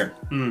pilot pod here.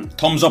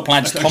 Thumbs up,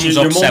 lads. Thumbs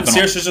up, 7 up.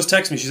 Saoirse just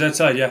texted me. She's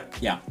outside, yeah.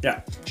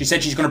 Yeah. She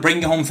said she's going to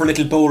bring you home for a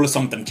little bowl of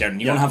something, Tiernan.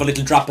 You're going to have a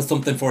little drop of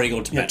something before you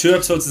go to bed. 2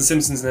 episodes of The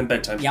Simpsons and then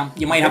bedtime. Yeah,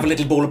 you might have a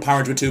little bowl of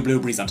porridge with 2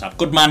 blueberries on top.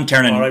 Good man,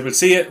 Tiernan. Alright, we'll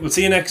see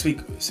you next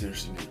week.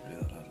 Seriously.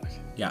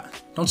 Yeah.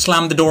 Don't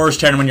slam the doors,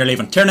 Tiernan, when you're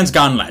leaving. Tiernan's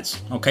gone,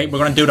 lads. Okay? We're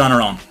going to do it on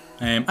our own.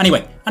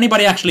 Anyway, any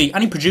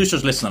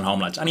producers listening at home,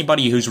 lads?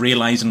 Anybody who's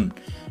realising,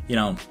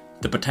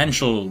 the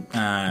potential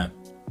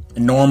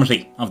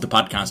enormity of the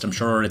podcast, I'm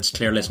sure it's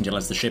clear listening to you,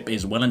 lads. The ship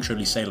is well and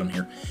truly sailing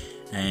here.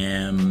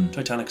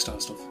 Titanic style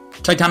stuff.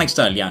 Titanic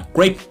style, yeah.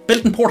 Great.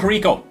 Built in Puerto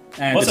Rico,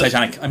 the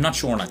Titanic. I'm not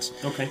sure, lads.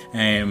 Okay.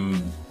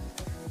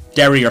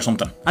 Derry or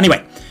something.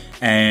 Anyway,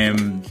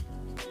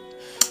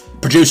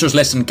 producers,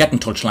 listen, get in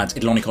touch, lads.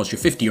 It'll only cost you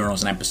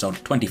 €50 an episode,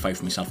 25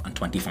 for myself and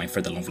 25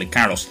 for the lovely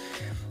Carlos.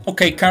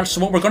 Okay, Carl, so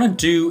what we're going to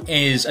do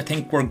is, I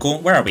think we're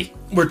going... Where are we?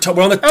 We're on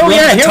the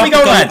here we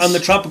go, lads. On the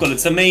tropical.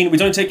 It's the main...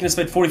 We've only taken us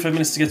about 45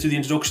 minutes to get through the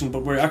introduction,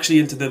 but we're actually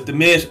into the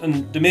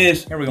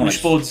mate here we go,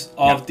 buds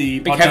of the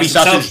big podcast heavy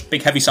sausage. itself.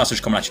 Big heavy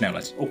sausage coming at you now,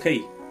 lads.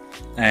 Okay.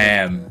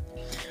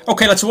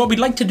 Okay, lads, so what we'd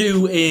like to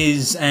do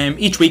is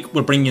each week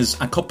we'll bring you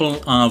a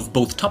couple of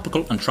both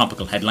topical and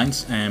tropical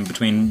headlines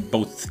between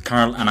both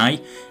Carl and I,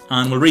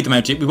 and we'll read them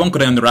out to you. We won't go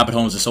down the rabbit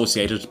holes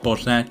associated, but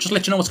just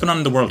let you know what's going on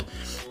in the world.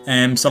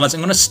 So lads,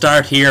 I'm going to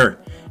start here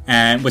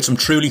with some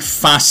truly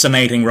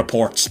fascinating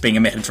reports being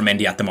emitted from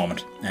India at the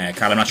moment.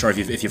 Carl, I'm not sure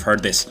if you've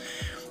heard this,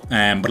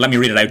 but let me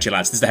read it out to you,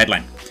 lads. This is the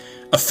headline.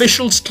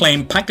 Officials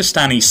claim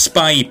Pakistani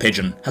spy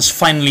pigeon has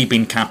finally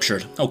been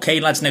captured. Okay,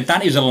 lads, now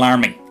that is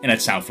alarming in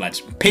itself,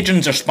 lads.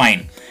 Pigeons are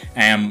spying.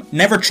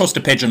 Never trust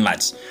a pigeon,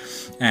 lads.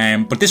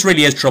 But this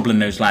really is troubling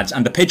news, lads.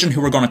 And the pigeon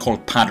who we're going to call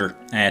Padder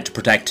to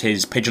protect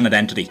his pigeon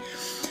identity.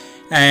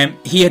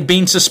 He had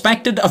been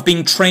suspected of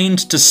being trained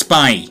to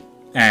spy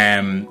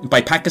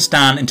by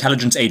Pakistan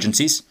intelligence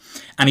agencies,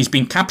 and he's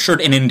been captured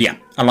in India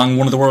along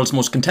one of the world's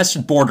most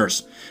contested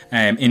borders.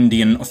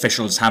 Indian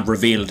officials have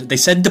revealed. They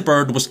said the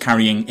bird was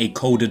carrying a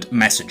coded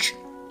message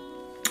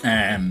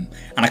and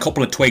a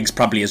couple of twigs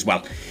probably as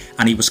well,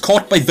 and he was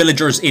caught by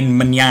villagers in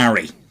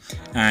Manyari,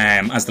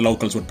 as the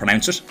locals would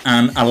pronounce it,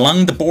 and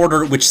along the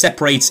border which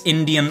separates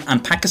Indian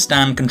and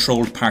Pakistan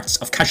controlled parts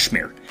of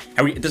Kashmir.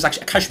 There's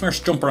actually a Kashmir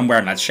jumper I'm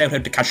wearing, lads. Shout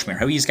out to Kashmir.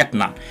 How are you getting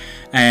that?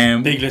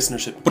 Big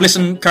listenership. But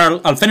listen,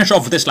 Carl, I'll finish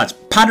off with this, lads.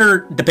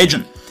 Padder the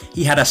pigeon.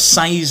 He had a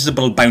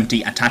sizable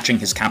bounty attaching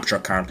his capture,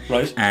 Carl.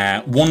 Right.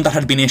 One that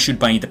had been issued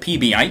by the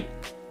PBI.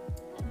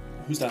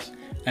 Who's that?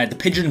 The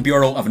Pigeon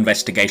Bureau of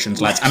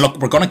Investigations, lads. And look,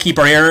 we're going to keep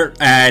our ear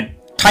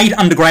tight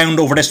on the ground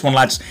over this one,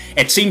 lads.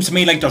 It seems to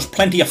me like there's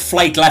plenty of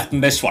flight left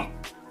in this one.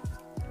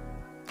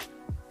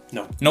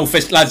 No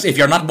fist, lads. If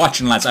you're not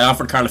watching, lads, I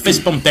offered Carl a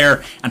fist bump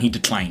there, and he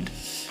declined.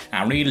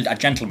 A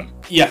gentleman.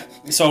 Yeah.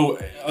 So,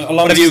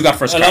 what have you got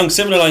for us, Carl? Along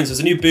similar lines, there's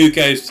a new book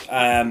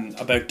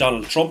out about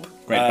Donald Trump,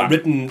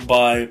 written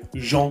by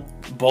John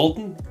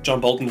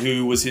Bolton,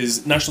 who was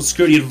his national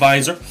security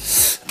advisor.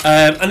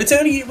 And it's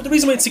only the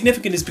reason why it's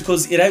significant is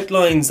because it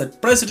outlines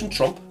that President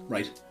Trump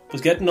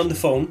was getting on the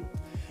phone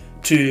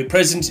to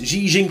President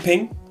Xi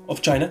Jinping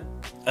of China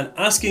and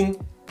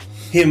asking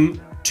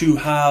him to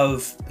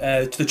have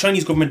to the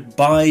Chinese government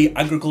buy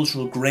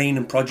agricultural grain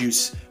and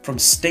produce from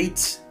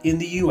states in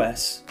the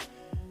US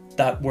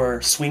that were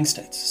swing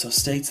states, so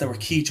states that were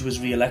key to his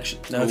re-election.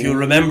 Now, if you'll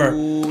remember,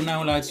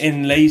 lads,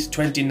 in late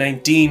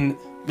 2019,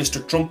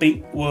 Mr.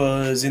 Trumpy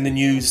was in the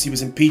news. He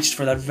was impeached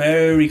for that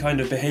very kind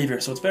of behaviour.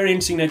 So it's very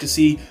interesting now to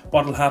see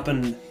what will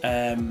happen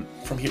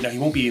from here. Now, he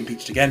won't be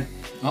impeached again.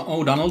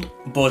 Uh-oh, Donald.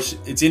 But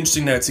it's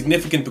interesting now. It's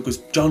significant because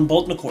John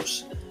Bolton, of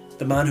course,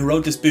 the man who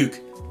wrote this book,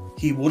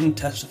 he wouldn't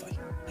testify.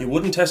 He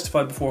wouldn't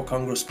testify before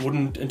Congress,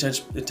 wouldn't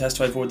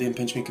testify before the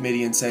impeachment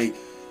committee and say,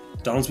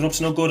 Donald's been up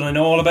to no good and I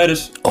know all about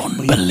it.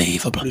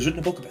 Unbelievable. But he's written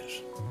a book about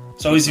it.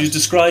 So he was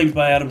described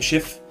by Adam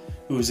Schiff,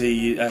 who was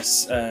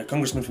a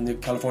congressman from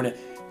California.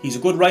 He's a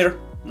good writer,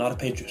 not a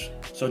patriot.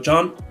 So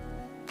John,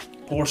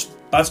 poor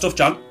bad stuff,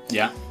 John.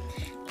 Yeah.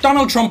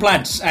 Donald Trump,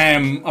 lads,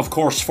 of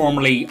course,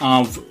 formerly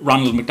of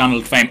Ronald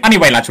McDonald fame.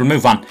 Anyway, lads, we'll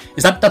move on.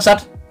 That's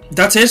that?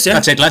 That's it, yeah.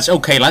 That's it, lads.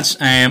 Okay, lads.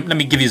 Let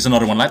me give you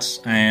another one,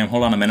 lads.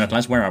 Hold on a minute,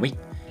 lads. Where are we?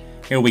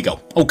 Here we go.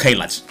 Okay,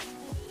 lads.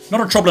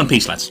 Another trouble and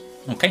peace, lads.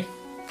 Okay.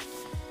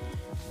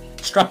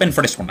 Strap in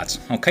for this one, lads.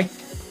 Okay.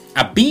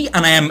 A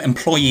B&M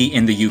employee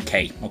in the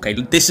UK. Okay,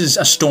 this is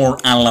a store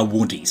a la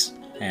Woody's,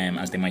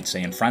 as they might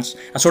say in France.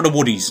 A sort of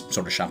Woody's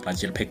sort of shop,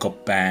 lads. You'll pick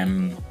up,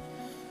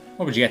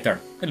 what would you get there?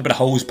 A little bit of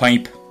hose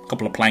pipe, a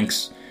couple of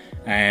planks,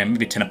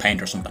 maybe a tin of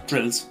paint or something.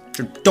 Drills.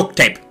 Duct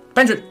tape.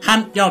 Depends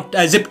what,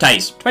 zip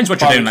ties. Depends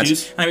what you're doing,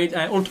 lads. Barbecues.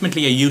 Anyway,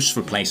 ultimately a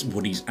useful place,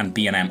 Woody's and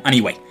B&M.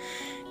 Anyway,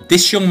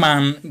 this young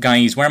man,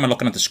 guys, where am I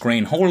looking at the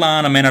screen? Hold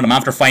on a minute, I'm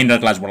after finding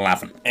it, lads, we're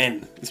laughing.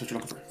 N is what you're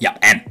looking for. Yeah,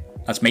 N.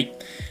 That's me.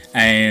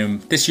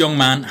 This young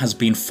man has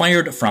been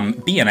fired from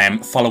B&M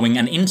following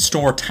an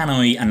in-store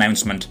tannoy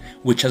announcement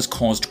which has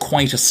caused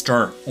quite a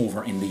stir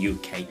over in the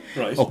UK.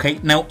 Right. Okay,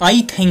 now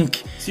I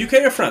think... It's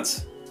UK or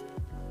France?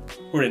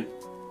 We're in.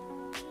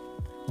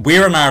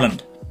 We're in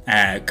Ireland,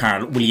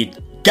 Carl. Will you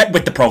get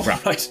with the programme?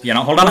 Right. You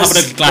know, hold on, have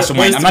a glass of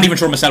wine. I'm not even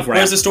sure myself where I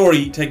am. Where's the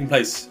story taking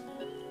place?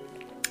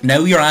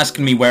 Now you're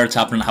asking me where it's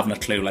happening, I haven't a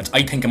clue, lads.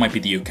 I think it might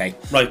be the UK.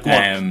 Right, go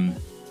on.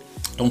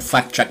 Don't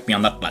fact check me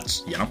on that,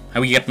 lads. You know,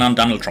 how are you getting on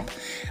Donald Trump?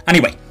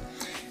 Anyway,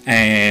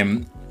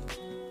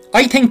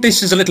 I think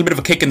this is a little bit of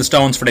a kick in the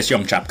stones for this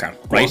young chap, Carl,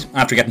 right?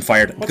 After getting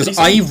fired. Because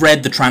I've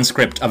read the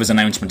transcript of his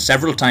announcement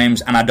several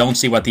times and I don't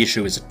see what the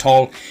issue is at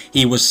all.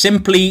 He was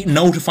simply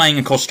notifying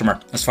a customer,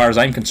 as far as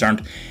I'm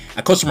concerned,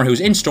 a customer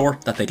who's in store,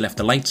 that they'd left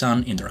the lights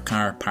on in their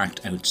car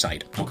parked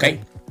outside.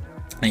 Okay?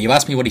 Now, you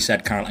asked me what he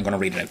said, Carl. I'm going to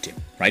read it out to you,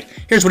 right?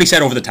 Here's what he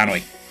said over the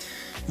tannoy.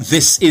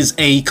 This is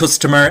a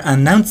customer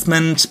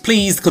announcement.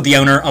 Please, could the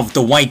owner of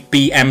the white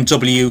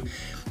BMW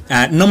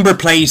number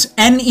plate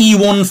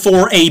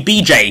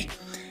NE14ABJ,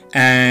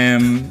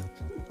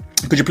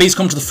 could you please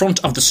come to the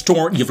front of the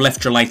store? You've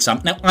left your lights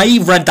on. Now,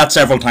 I've read that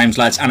several times,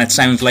 lads, and it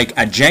sounds like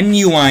a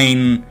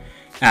genuine,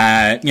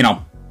 you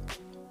know,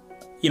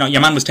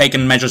 your man was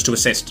taking measures to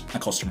assist a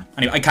customer.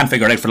 Anyway, I can't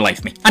figure it out for the life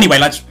of me. Anyway,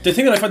 lads. The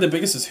thing that I find the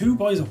biggest is who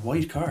buys a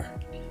white car?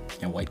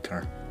 A white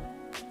car.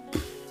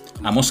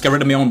 I must get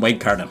rid of my own white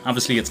car then.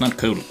 Obviously, it's not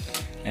cool.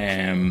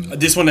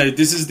 This one,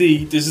 this is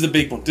the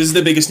big one. This is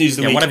the biggest news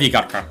of the week. What have you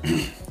got, Carl?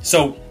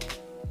 So,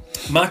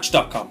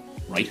 Match.com,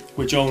 right,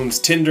 which owns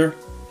Tinder,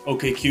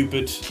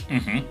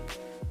 OkCupid,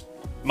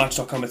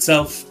 Match.com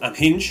itself, and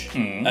Hinge.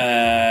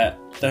 They're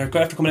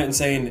after coming out and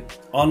saying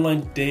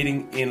online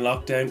dating in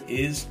lockdown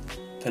is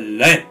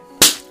flying.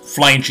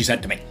 Flying, she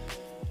said to me.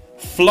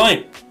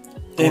 Flying.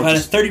 They've had a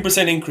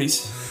 30%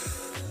 increase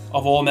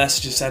of all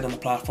messages sent on the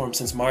platform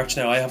since March.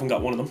 Now, I haven't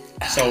got one of them.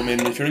 So, I mean,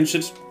 if you're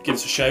interested, give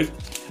us a shout.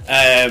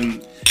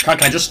 Carl,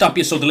 can I just stop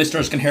you so the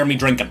listeners can hear me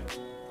drinking?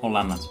 Hold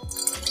on, lads.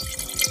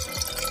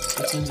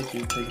 That sounds like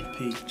you're taking a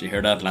pee. Did you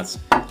hear that, lads?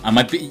 I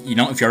might be, you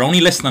know, if you're only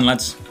listening,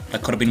 lads,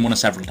 that could have been one of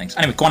several things.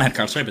 Anyway, go on ahead,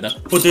 Carl. Sorry about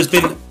that. But there's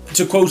been,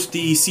 to quote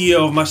the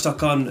CEO of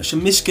Match.com,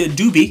 Shamiska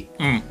Dubey,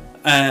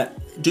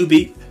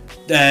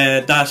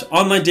 that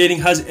online dating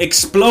has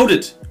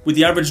exploded, with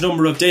the average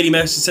number of daily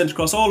messages sent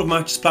across all of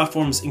Match's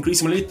platforms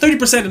increasing by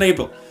 30% in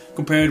April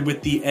compared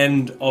with the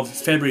end of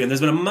February. And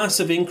there's been a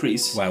massive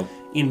increase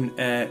in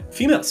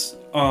females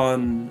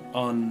on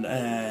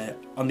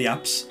the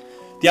apps.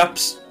 The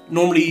apps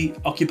normally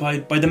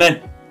occupied by the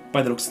men,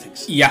 by the looks of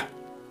things. Yeah.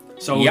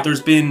 So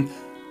there's been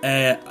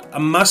a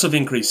massive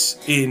increase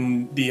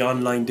in the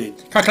online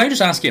dating. Carl, can I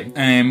just ask you,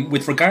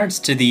 with regards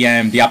to the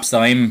apps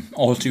that I'm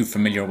all too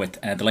familiar with,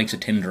 the likes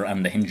of Tinder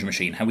and the Hinge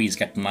machine, how he's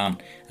getting on,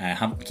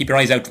 keep your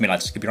eyes out for me,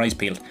 lads, keep your eyes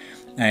peeled.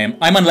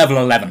 I'm on level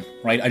 11,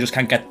 right? I just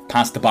can't get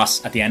past the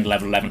boss at the end of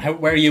level 11.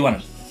 Where are you on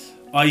it?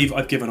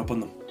 I've given up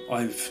on them.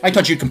 I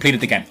thought you completed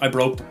the game. I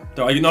broke them.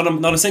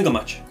 Not a single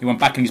match. You went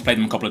back and you played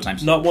them a couple of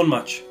times. Not one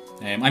match.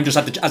 I'm just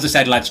at the, as I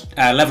said, lads,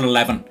 level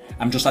 11.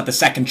 I'm just at the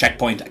second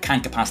checkpoint. I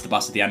can't get past the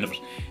boss at the end of it.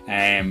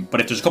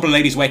 But if there's a couple of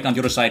ladies waiting on the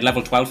other side,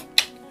 level 12,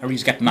 how are you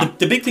getting on?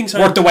 The big things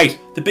are worth the wait.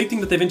 The big thing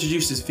that they've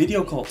introduced is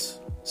video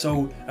calls.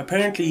 So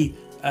apparently,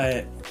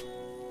 the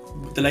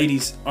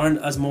ladies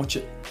aren't as much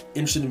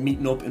interested in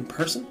meeting up in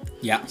person.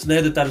 Yeah. So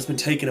now that has been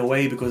taken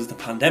away because of the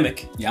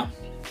pandemic. Yeah.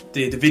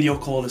 The video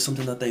call is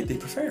something that they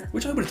prefer,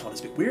 which I would have thought is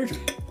a bit weird.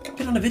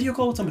 Get on a video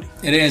call with somebody.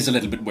 It is a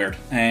little bit weird.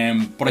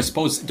 But I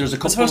suppose there's a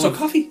couple of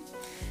coffee.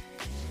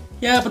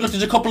 Yeah, but look,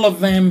 there's a couple of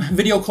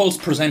video calls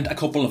present a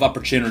couple of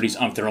opportunities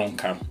of their own,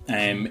 Carl.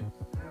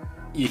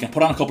 You can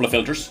put on a couple of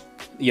filters.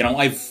 You know,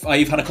 I've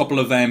had a couple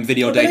of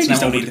video But the dates ladies now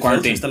don't over need the the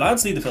quarantine. filters. The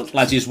lads need the filters.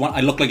 Lads,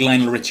 I look like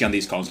Lionel Richie on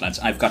these calls, lads.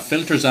 I've got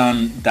filters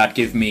on that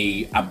give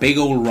me a big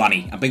old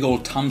Ronnie, a big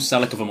old Tom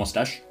Selleck of a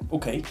mustache.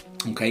 Okay.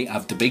 Okay, I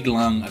have the big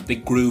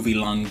groovy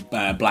long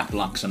black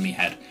locks on my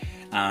head,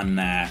 and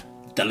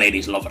the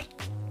ladies love it.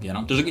 You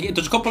know,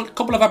 there's a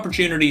couple of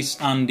opportunities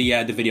on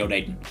the video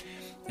dating,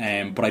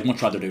 but I'd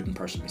much rather do it in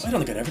person. I don't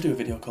think I'd ever do a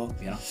video call.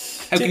 You know,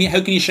 how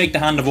can you shake the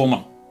hand of a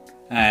woman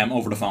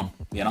over the phone?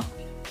 You know,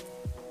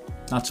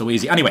 not so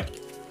easy. Anyway.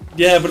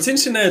 Yeah, but it's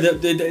interesting now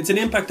that it's an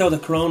impact though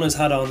that Corona's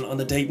had on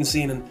the dating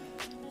scene, and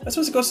I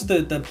suppose it goes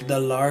to the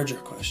larger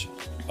question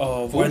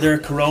of whether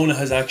Corona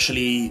has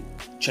actually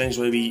changed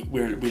the way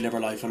we live our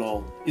life at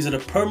all. Is it a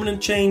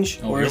permanent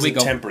change or is it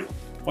temporary?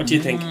 What do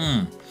you think?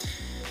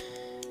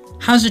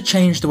 Has it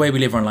changed the way we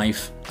live our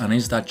life, and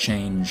is that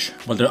change...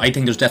 Well, I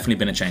think there's definitely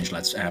been a change,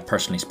 lads,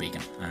 personally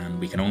speaking, and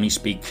we can only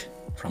speak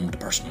from the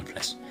personal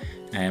place.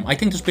 I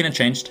think there's been a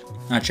change.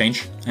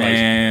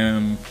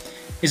 Right.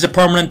 Is it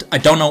permanent? I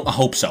don't know. I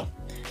hope so.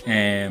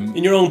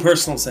 In your own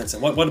personal sense,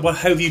 how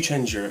have you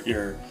changed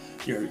your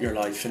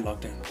life in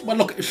lockdown? Well,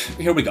 look,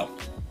 here we go.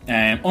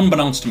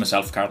 Unbeknownst to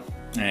myself, Carl,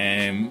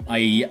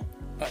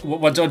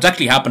 what's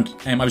actually happened,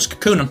 I was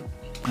cocooning,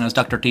 as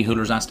Dr. T.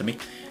 Hooler's asking me,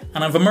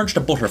 and I've emerged a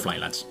butterfly,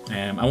 lads.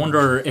 I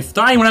wonder if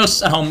there anyone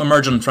else at home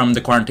emerging from the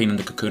quarantine and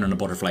the cocoon and a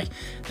butterfly.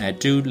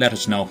 Do let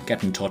us know.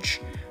 Get in touch.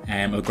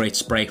 A great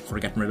spray for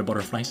getting rid of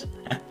butterflies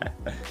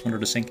under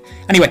the sink.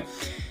 Anyway,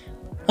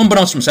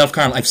 unbeknownst to myself,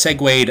 Carl, I've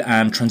segued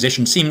and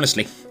transitioned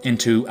seamlessly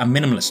into a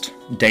minimalist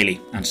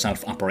daily and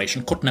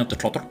self-operation, cutting out the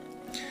clutter.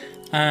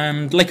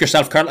 And like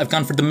yourself, Carl, I've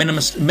gone for the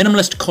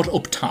minimalist cut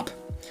up top.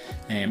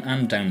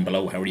 And down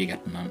below, how are you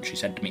getting on? She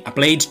said to me, a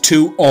blade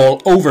 2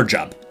 all over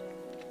job.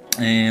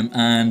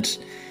 And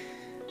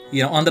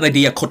you know, on that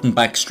idea, cutting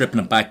back, stripping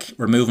it back,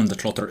 removing the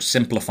clutter,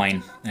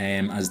 simplifying,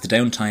 as the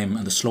downtime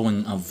and the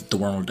slowing of the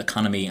world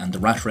economy and the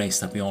rat race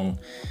that we all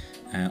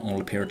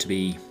appear to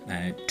be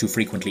too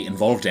frequently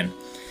involved in.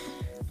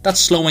 That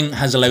slowing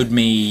has allowed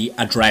me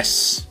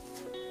address,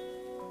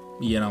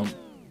 you know,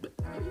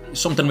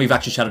 something we've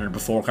actually chatted about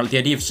before, Carl, the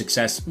idea of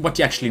success, what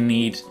you actually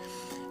need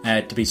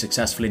to be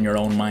successful in your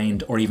own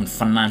mind, or even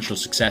financial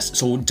success.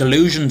 So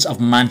delusions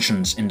of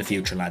mansions in the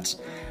future,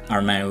 lads,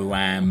 are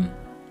now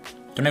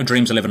they're now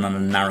dreams of living on a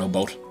narrow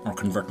boat or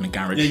converting a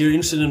garage. Yeah, you're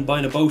interested in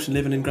buying a boat and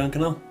living in Grand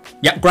Canal?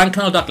 Yeah, Grand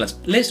Canal Dock,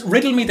 lads.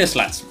 Riddle me this,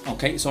 lads.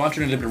 Okay, so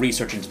after doing a little bit of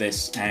research into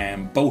this,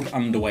 boat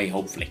on the way,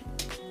 hopefully.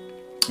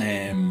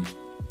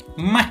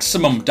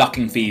 Maximum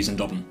docking fees in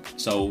Dublin.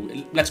 So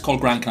let's call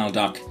Grand Canal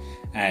Dock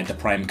the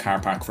prime car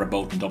park for a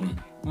boat in Dublin.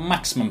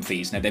 Maximum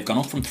fees. Now they've gone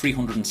up from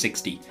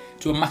 360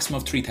 to a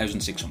maximum of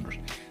 3,600.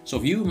 So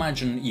if you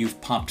imagine you've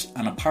popped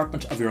an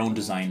apartment of your own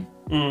design,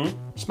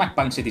 smack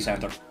bang city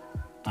centre,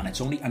 and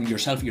it's only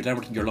yourself, you're there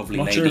with your lovely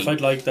Not lady, sure if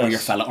I'd like that. or your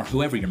fella, or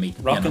whoever you're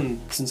meeting.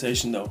 Rocking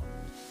sensation though.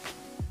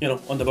 You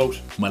know, on the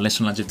boat. Well,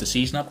 listen, lads, if the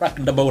sea's not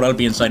rocking the boat, I'll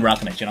be inside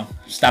rocking it, you know.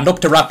 Stand up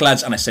to rock,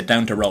 lads, and I sit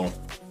down to roll.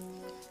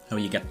 How are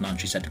you getting on?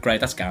 She said, great,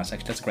 that's gas,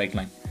 actually, that's a great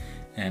line.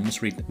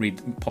 Let's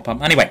read pop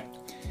up. Anyway.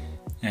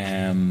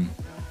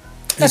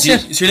 That's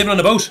it. So you're living on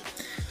a boat.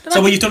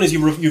 So what you've done is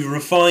you've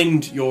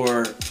refined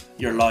your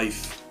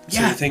life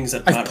to the things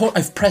that matter.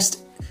 I've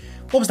pressed...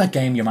 What was that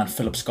game your man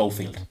Philip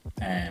Schofield?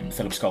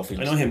 Philip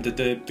Schofield. I know him,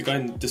 the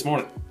guy this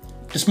morning.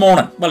 This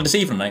morning. Well, this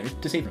evening.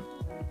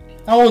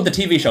 Oh, the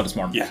TV show this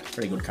morning. Yeah.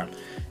 Very good, Carl.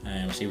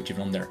 We'll see what you've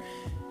done there.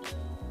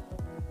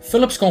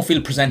 Philip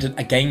Schofield presented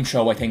a game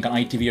show, I think, on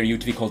ITV or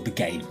UTV called The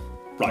Game.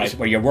 Right.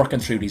 Where you're working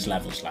through these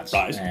levels, lads.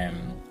 Right.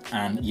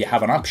 And you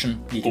have an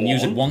option. You can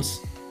use it once.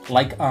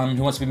 Like on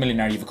Who Wants to Be a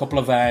Millionaire, you have a couple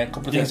of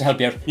things to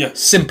help you out. Yeah.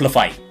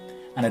 Simplify.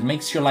 And it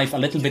makes your life a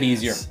little bit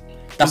easier.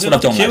 That's what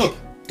I've done, Cube?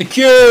 The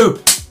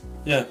Cube!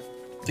 Yeah.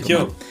 The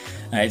Cube.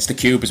 It's the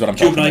Cube is what I'm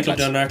talking about. Cube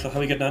nightclub down Arklow. How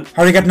are we getting on?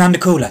 How are you getting on the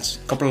coup, lads?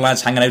 A couple of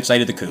lads hanging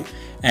outside of the coup.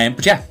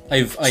 But yeah,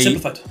 I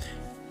Simplified.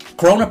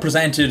 Corona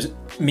presented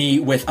me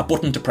with a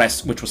button to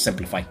press, which was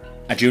simplify.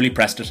 I duly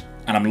pressed it,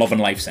 and I'm loving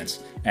life since.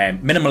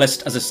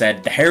 Minimalist, as I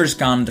said, the hair's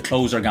gone, the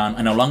clothes are gone.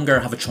 I no longer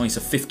have a choice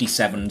of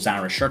 57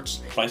 Zara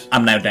shirts. Right.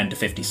 I'm now down to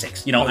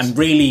 56. You know,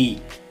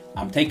 Right.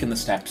 I'm taking the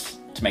steps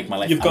to make my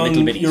life a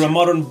little bit easier. You're a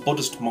modern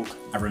Buddhist monk.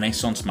 A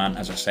Renaissance man,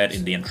 as I said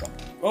in the intro.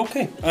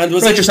 Okay. And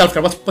was Right it yourself,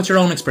 Carl, what's your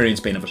own experience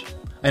been of it?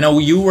 I know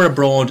you were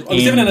abroad I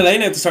was living in LA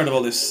now at the start of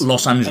all this.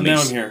 Los Angeles. And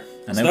now I'm here.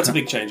 And So now that's a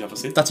big change,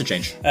 obviously. That's a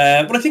change.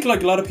 But I think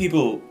like a lot of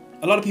people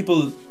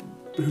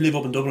who live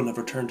up in Dublin have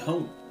returned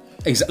home.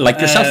 Like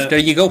yourself, there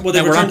you go. Well,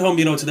 they've Now we're returned on.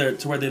 home,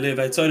 to where they live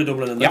outside of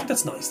Dublin, and I Yeah. think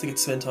that's nice. They get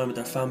to spend time with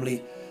their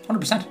family.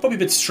 100%. Probably a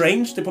bit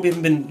strange. They probably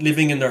haven't been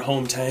living in their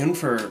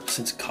hometown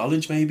since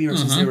college, maybe, or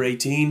since they were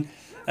 18.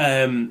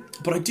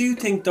 But I do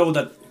think, though,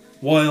 that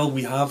while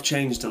we have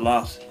changed a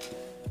lot,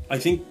 I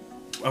think,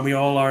 and we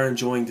all are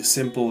enjoying the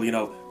simple,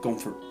 going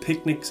for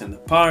picnics in the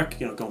park,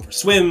 going for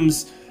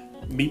swims,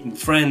 meeting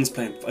friends,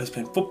 I was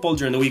playing football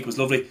during the week, was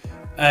lovely.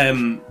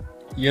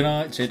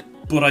 United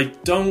But I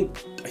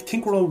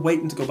think we're all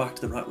waiting to go back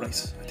to the rat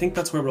race. I think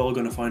that's where we're all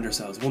going to find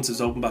ourselves. Once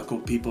it's open back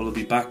up, people will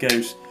be back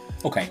out.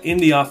 Okay. In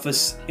the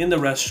office, in the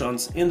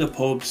restaurants, in the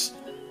pubs,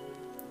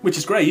 which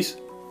is great.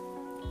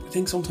 I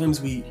think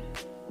sometimes we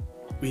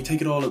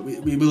take it all.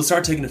 We will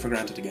start taking it for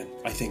granted again.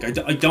 I think. I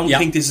don't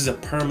think this is a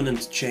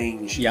permanent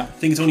change. Yeah. I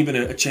think it's only been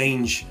a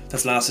change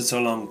that's lasted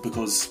so long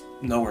because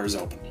nowhere is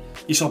open.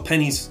 You saw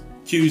Penny's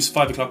queues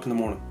 5 o'clock in the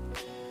morning.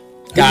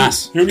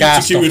 Gas Who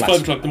needs to queue stuff, at 5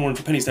 lads. o'clock in the morning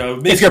for pennies now?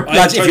 If you're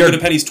I tried to go to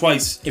Penny's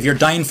twice. If you're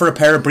dying for a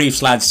pair of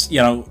briefs, lads,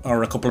 you know,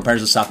 or a couple of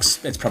pairs of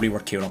socks, it's probably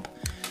worth queuing up.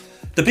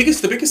 The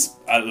biggest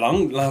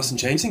long-lasting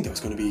change thing though is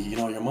going to be, you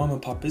know, your mom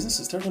and pop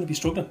businesses. They're going to be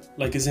struggling.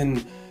 Like, as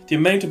in the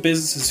amount of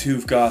businesses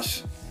who've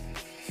lost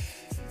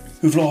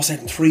out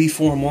in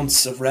 3-4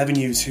 months of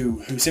revenues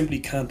who simply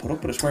can't put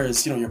up with it.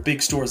 Whereas, you know, your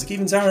big stores, like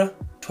even Zara,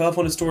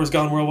 1,200 stores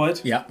gone worldwide.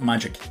 Yeah,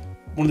 magic.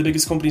 One of the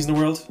biggest companies in the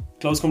world,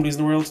 clothes companies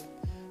in the world.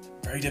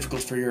 Very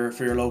difficult for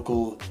your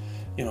local,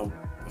 you know,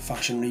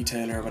 fashion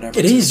retailer or whatever.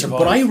 It to is, survive.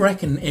 but I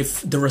reckon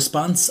if the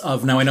response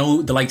of, now I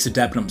know the likes of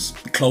Debenhams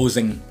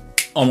closing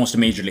almost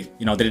immediately,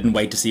 you know, they didn't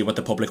wait to see what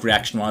the public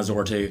reaction was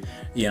or to,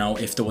 you know,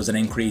 if there was an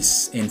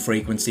increase in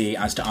frequency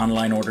as to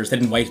online orders. They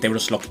didn't wait. They were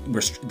just, look,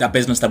 that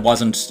business that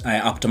wasn't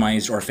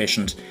optimized or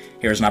efficient,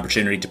 here's an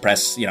opportunity to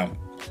press, you know,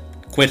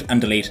 quit and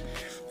delete.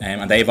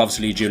 And they've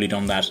obviously duly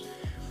done that.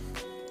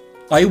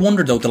 I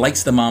wonder though, the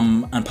likes of the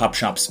mom and pop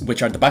shops,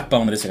 which are the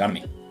backbone of this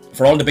economy,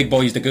 for all the big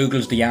boys, the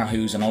Googles, the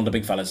Yahoos and all the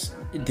big fellas,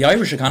 the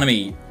Irish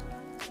economy,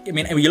 I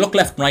mean, when you look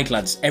left and right,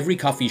 lads, every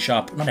coffee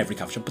shop, not every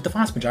coffee shop, but the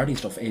vast majority of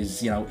stuff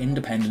is, you know,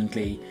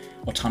 independently,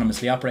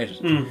 autonomously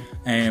operated.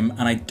 And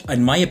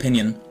in my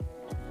opinion,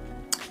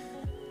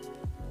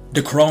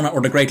 the Corona, or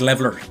the Great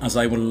Leveller, as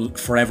I will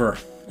forever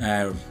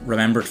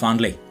remember it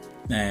fondly,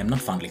 not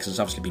fondly because it's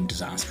obviously been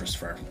disastrous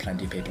for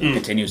plenty of people, it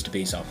continues to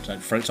be so.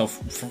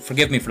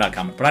 Forgive me for that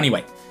comment. But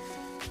anyway,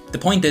 the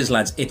point is,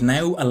 lads, it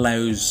now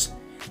allows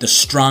the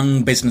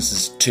strong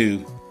businesses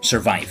to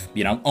survive.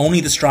 You know, only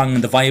the strong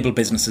and the viable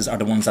businesses are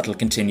the ones that will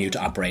continue to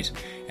operate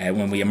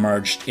when we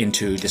emerge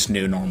into this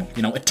new normal.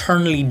 You know,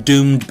 eternally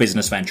doomed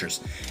business ventures,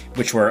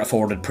 which were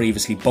afforded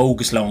previously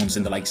bogus loans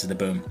in the likes of the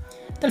boom,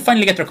 they'll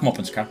finally get their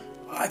comeuppance, Carl.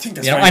 I think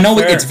that's, you know, very I know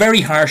fair. it's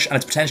very harsh and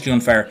it's potentially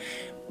unfair,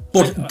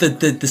 but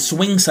the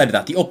swing side of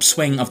that, the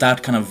upswing of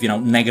that kind of, you know,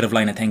 negative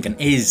line of thinking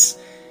is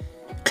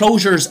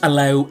closures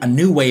allow a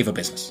new wave of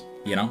business.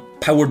 You know,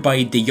 powered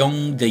by the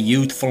young, the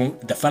youthful,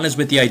 the fellas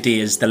with the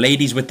ideas, the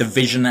ladies with the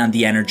vision and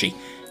the energy.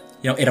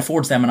 You know, it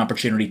affords them an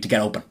opportunity to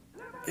get open.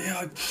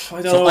 Yeah,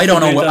 I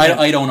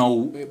don't know.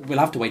 We'll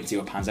have to wait and see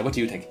what pans out. What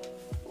do you think?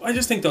 I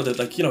just think though that,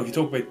 like, you know, you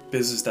talk about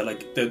business that,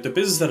 like, the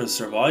business that has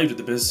survived are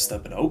the business that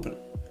have been open.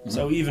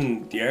 So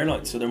even the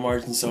airlines, so their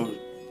margins so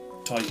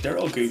tight, they're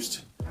all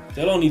goosed.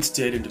 They'll all need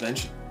state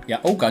intervention.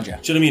 Yeah. Oh God, yeah.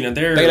 Do you know what I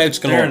mean? And Bailouts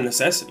galore. they're a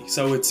necessity.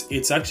 So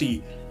it's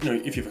actually, you know,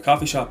 if you have a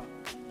coffee shop,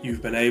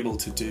 you've been able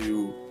to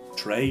do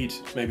trade,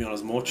 maybe not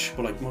as much,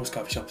 but like most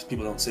coffee shops,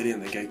 people don't sit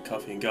in, they get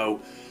coffee and go.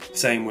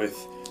 Same with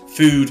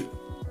food,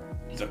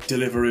 like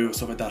Deliveroo or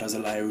stuff like that has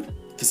allowed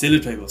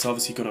facility people. It's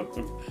obviously going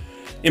to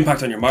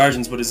impact on your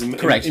margins, but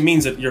Correct. It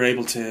means that you're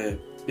able to,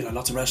 you know,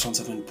 lots of restaurants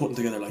have been putting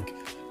together like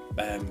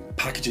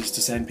packages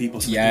to send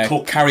people so they can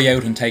cook. Carry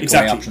out and take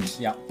away options.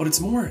 Yeah, but it's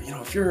more, you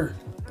know, if you're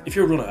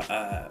running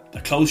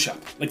a clothes shop,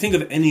 like think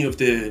of any of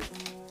the,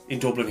 in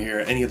Dublin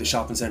here, any of the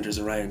shopping centres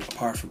around,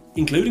 apart from,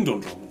 including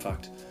Dundrum, in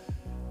fact,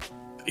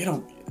 you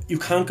know, you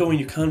can't go in,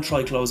 you can't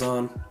try clothes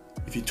on.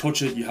 If you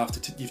touch it, you have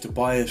to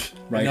buy it.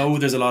 Right. I know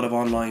there's a lot of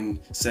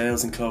online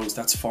sales in clothes.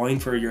 That's fine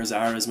for your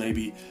Zara's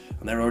maybe,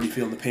 and they're already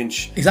feeling the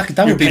pinch. Exactly.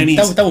 That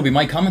would be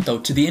my comment though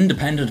to the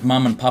independent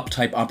mom and pop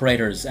type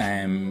operators.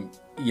 You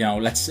know,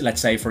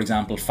 let's say for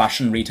example,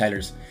 fashion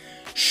retailers.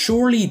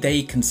 Surely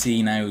they can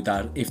see now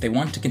that if they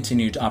want to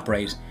continue to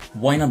operate,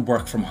 why not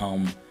work from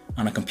home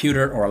on a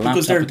computer or a laptop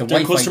Because with the their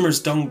Wi-Fi? customers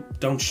don't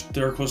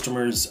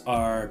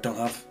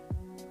have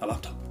a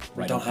laptop.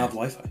 Right, Don't have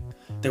Wi-Fi.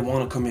 They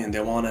want to come in. They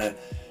want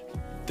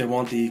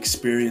the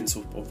experience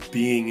of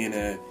being in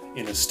a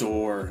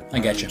store. I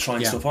get you.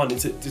 Trying Yeah. stuff on.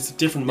 It's a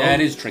different mode. Yeah,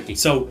 it is tricky.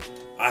 So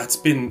it's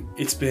been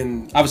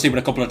Obviously, with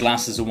a couple of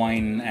glasses of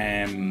wine,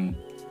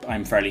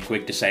 I'm fairly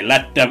quick to say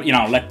let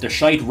the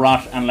shite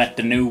rot and let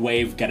the new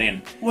wave get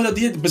in. Well,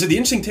 the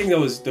interesting thing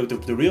though is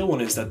the real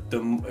one is that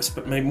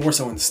maybe more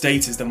so in the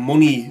States is the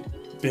money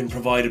being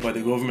provided by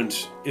the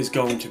government is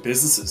going to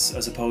businesses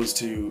as opposed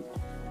to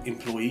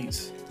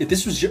employees.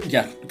 This was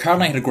Carl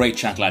and I had a great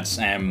chat, lads.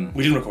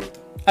 We didn't record it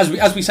though.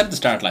 As we said at the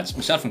start, lads,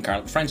 myself and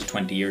Carl, friends of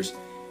 20 years,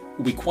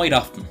 we quite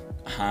often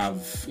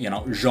have, you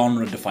know,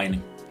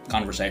 genre-defining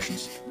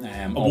conversations.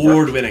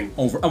 Award-winning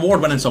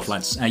stuff,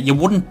 lads. You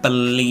wouldn't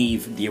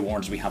believe the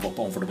awards we have up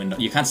over the window.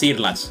 You can't see it,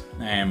 lads.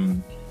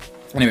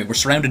 Anyway, we're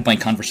surrounded by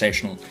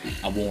conversational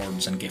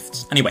awards and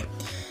gifts. Anyway,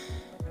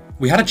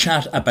 we had a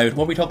chat about,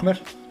 what were we talking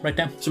about right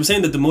now? So we're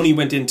saying that the money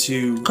went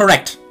into...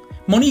 Correct.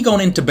 Money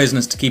going into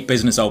business to keep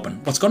business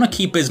open. What's going to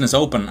keep business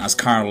open, as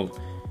Carl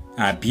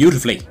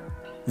beautifully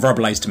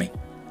verbalised to me,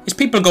 is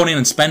people going in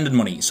and spending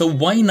money. So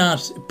why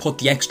not put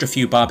the extra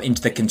few bob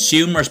into the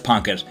consumer's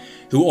pocket,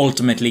 who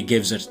ultimately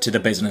gives it to the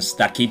business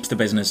that keeps the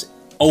business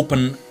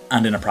open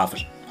and in a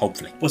profit,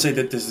 hopefully. We'll say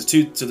that there's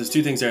two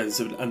things there,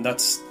 and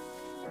that's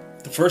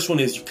the first one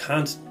is you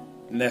can't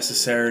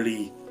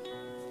necessarily,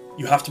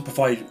 you have to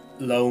provide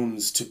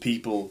loans to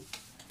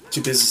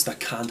businesses that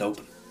can't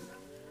open,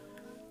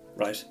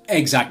 right?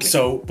 Exactly.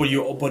 So, but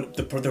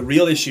the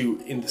real issue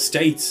in the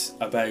States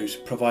about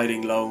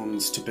providing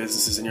loans to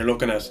businesses, and you're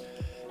looking at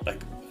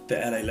like the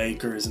LA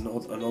Lakers and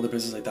other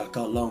businesses like that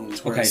got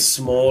loans, whereas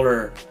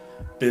smaller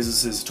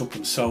businesses took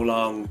them so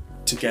long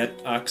to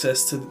get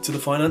access to the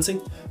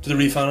financing, to the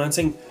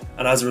refinancing,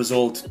 and as a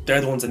result,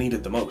 they're the ones that need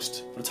it the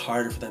most. But it's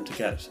harder for them to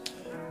get it.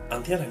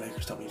 And the LA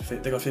Lakers don't need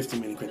it. They got 15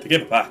 million quid. They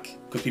give it back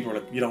because people are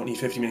like, you don't need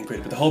 50 million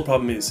quid. But the whole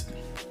problem is,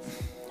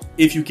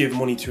 if you give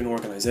money to an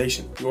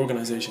organisation, the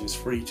organisation is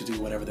free to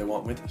do whatever they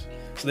want with it.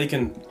 So they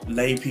can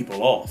lay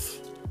people off.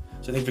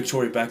 So I think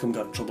Victoria Beckham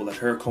got in trouble that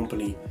her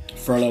company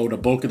furloughed a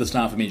bulk of the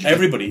staff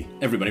immediately.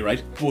 Everybody,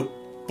 right? But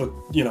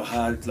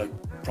had like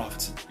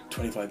profits of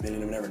 25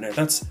 million or whatever. Now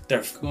that's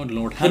their good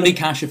lord. Handy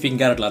cash if you can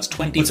get it, lads.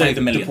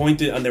 25 million. The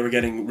point is, and they were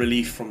getting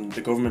relief from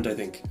the government, I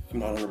think. I'm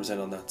not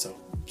 100% on that, so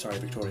sorry,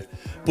 Victoria.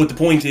 But the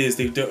point is,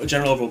 the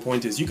general overall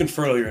point is, you can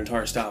furlough your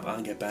entire staff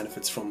and get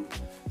benefits from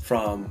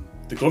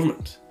the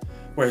government.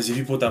 Whereas if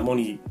you put that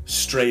money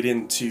straight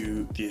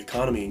into the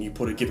economy and you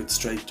give it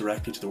straight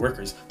directly to the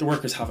workers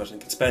have it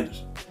and can spend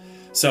it.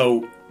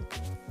 So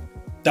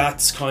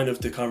that's kind of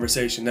the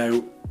conversation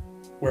now.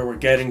 Where we're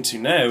getting to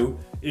now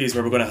is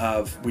where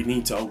we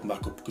need to open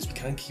back up, because we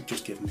can't keep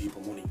just giving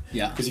people money.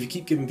 Yeah. Because if you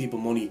keep giving people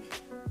money,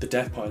 the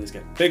debt pile is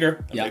getting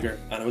bigger and bigger,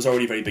 and it was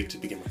already very big to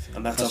begin with.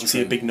 And that's obviously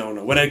true. A big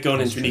no-no. Without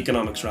going into an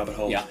economics rabbit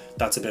hole,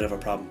 that's a bit of a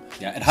problem.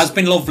 Yeah, it has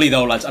been lovely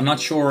though, lads. I'm not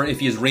sure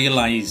if you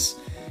realise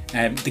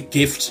the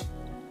gift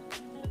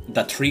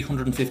that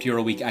 €350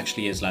 a week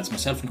actually is, lads.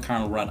 Myself and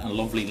Carl were at a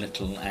lovely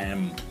little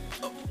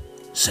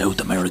South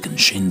American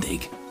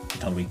shindig,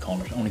 that's how we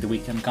call it, only the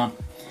weekend gone.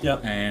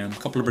 Yeah. A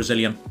couple of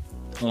Brazilian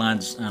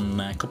lads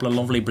and a couple of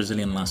lovely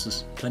Brazilian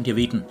lasses. Plenty of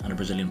eating at a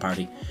Brazilian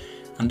party.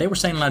 And they were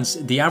saying,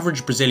 lads, the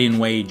average Brazilian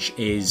wage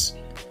is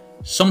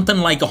something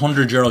like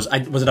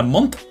 €100. Was it a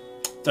month?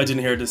 I didn't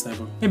hear this now.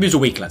 Maybe it was a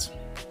week, lads.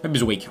 Maybe it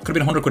was a week. Could have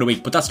been 100 quid a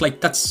week. But that's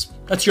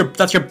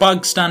your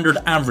bog standard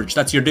average.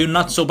 You're doing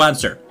not so bad,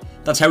 sir.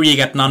 That's how you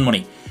get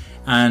non-money.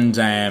 And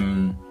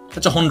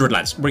that's 100,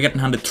 lads. We're getting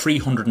handed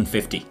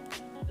 350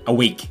 a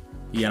week.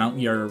 You know,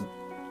 you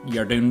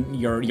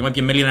might be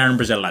a millionaire in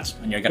Brazil, lads,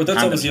 and you're getting. But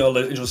that's handed. obviously all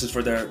the interests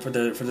for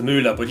the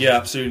moolah. But yeah,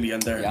 absolutely,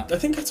 and I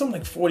think that's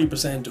something like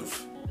 40%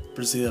 of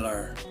Brazil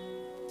are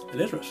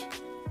illiterate.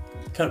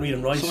 Can't read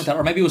and write. Something like that,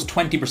 or maybe it was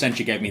 20%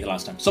 you gave me the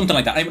last time. Something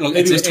like that. I mean, look,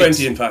 maybe it was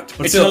 20, in fact.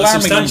 But it's still, an alarming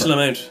a substantial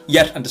number. amount.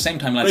 Yet at the same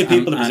time, lads, great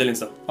people, the Brazilians,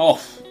 though.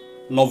 Oh,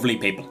 lovely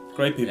people.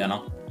 Great people. You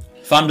know,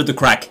 fond of the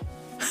crack.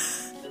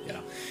 You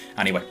know.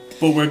 Anyway.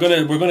 But we're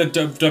gonna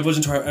divulge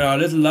into our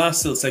little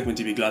last little segment.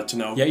 You'd be glad to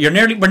know. Yeah,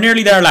 we're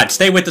nearly there, lads.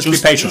 Stay with us. Be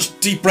patient. Just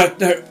deep breath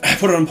there.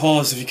 Put it on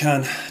pause if you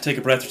can. Take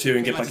a breath or two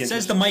and get back in. It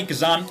says the mic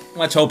is on.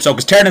 Let's hope so,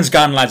 because Tiernan's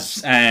gone,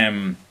 lads.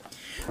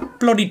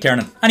 Bloody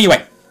Tiernan.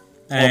 Anyway.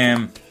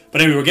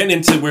 But anyway, we're getting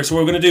into where. So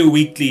what we're going to do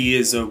weekly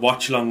is a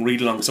watch along,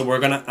 read along. So we're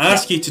going to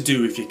ask you to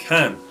do, if you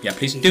can. Yeah,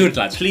 please do it,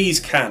 lads. Please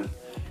can.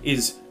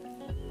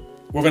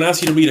 We're going to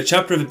ask you to read a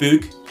chapter of a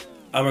book.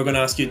 And we're going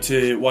to ask you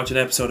to watch an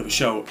episode of a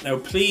show. Now,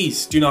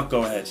 please do not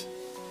go ahead,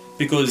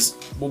 because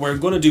what we're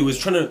going to do is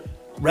trying to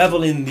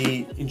revel in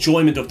the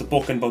enjoyment of the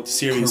book and about the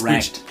series,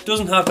 correct, which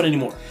doesn't happen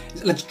anymore.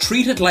 Let's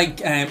treat it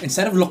like,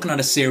 instead of looking at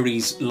a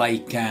series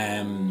like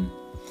an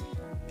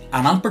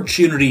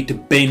opportunity to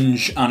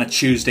binge on a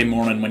Tuesday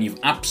morning when you've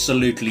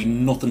absolutely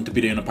nothing to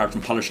be doing apart from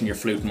polishing your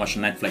flute and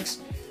watching Netflix.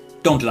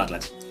 Don't do that,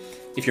 lads.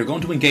 If you're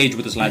going to engage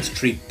with us, lads,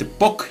 treat the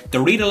book, the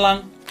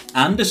read-along,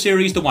 and the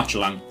series, the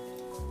watch-along,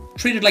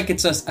 treat it like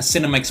it's a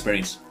cinema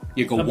experience.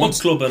 You go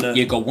once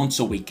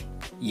a week.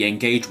 You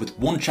engage with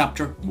one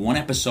chapter, one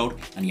episode,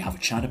 and you have a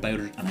chat about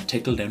it and a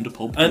tickle down the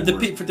pub. And for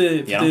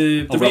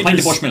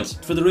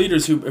the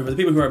readers for the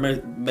people who are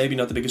maybe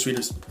not the biggest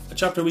readers, a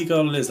chapter a week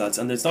all it is, lads.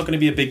 And it's not going to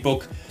be a big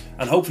book.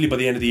 And hopefully by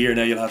the end of the year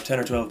now you'll have 10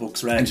 or 12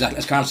 books read. Exactly.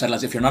 As Carl said,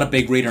 lads, if you're not a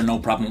big reader, no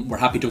problem. We're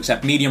happy to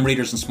accept medium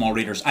readers and small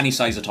readers, any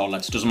size at all,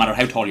 lads. Doesn't matter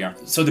how tall you are.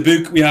 So the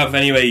book we have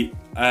anyway,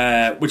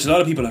 which a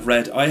lot of people have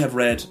read. I have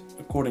read,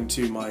 according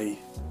to my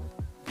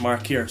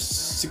mark here,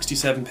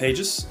 67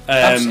 pages.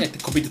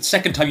 It could be the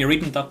second time you're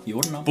reading it, though. You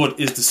wouldn't know. But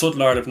is the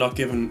subtle art of not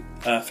giving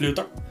a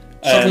fluter.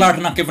 Subtle art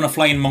of not giving a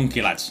flying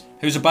monkey, lads.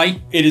 Who's it by?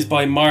 It is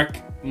by Mark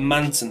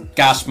Manson.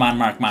 Gasman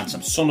Mark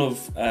Manson. Son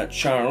of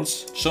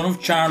Charles. Son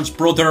of Charles,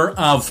 brother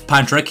of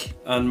Patrick.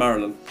 And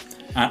Marilyn.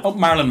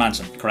 Marilyn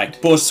Manson, correct.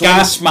 But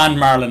Gasman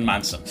Marilyn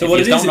Manson. So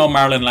if you don't know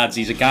Marilyn, lads,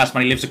 he's a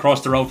gasman. He lives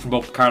across the road from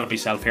both Carl and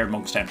myself here in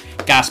Monkstown.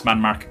 Gasman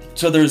Mark.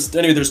 So there's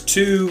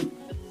two.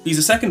 He's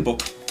a second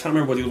book. can't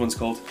remember what the other one's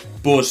called,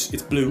 but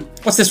it's blue.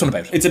 What's this one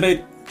about?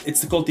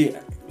 It's called the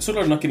Sort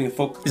of not giving a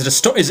fuck. Is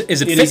it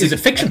is it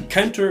fiction? A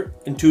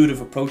counter-intuitive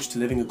approach to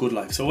living a good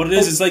life. So what it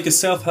is like a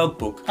self-help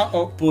book.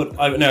 But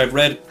I've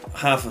read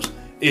half of it.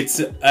 It's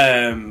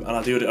and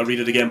I'll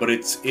read it again. But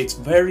it's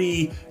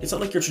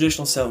not like your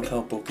traditional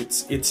self-help book.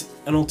 It's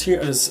an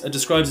as it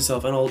describes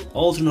itself, an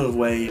alternative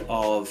way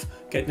of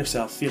getting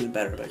yourself feeling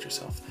better about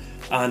yourself.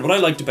 And what I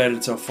liked about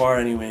it so far,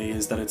 anyway,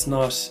 is that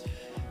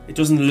it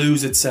doesn't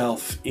lose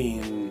itself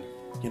in,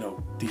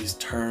 these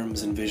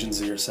terms and visions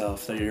of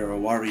yourself that you're a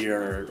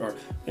warrior or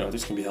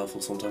this can be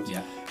helpful sometimes.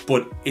 Yeah.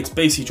 But it's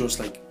basically just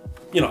like,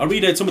 I'll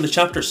read out some of the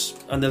chapters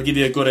and they'll give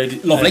you a good idea.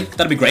 Lovely,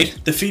 that'd be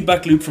great. The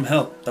feedback loop from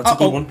hell. That's a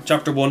good one.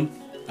 Chapter 1.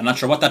 I'm not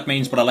sure what that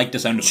means, but I like the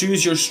sound of it.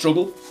 Choose your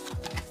struggle.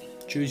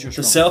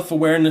 The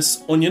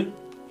self-awareness onion.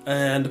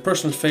 And the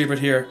personal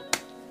favourite here,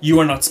 you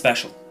are not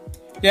special.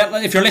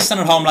 Yeah, if you're listening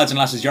at home, lads and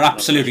lasses, you're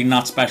absolutely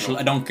not special.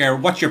 I don't care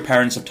what your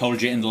parents have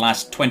told you in the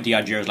last 20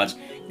 odd years, lads.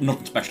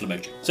 Nothing special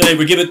about you. So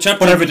we give it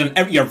chapter. But everything,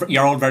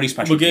 you're all very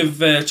special. We'll give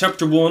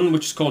chapter 1,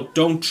 which is called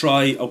 "Don't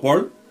Try a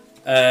Whirl."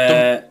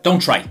 Don't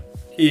try.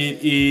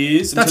 It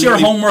is. That's your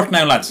homework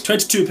now, lads.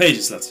 22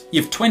 pages, lads.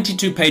 You have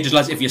 22 pages,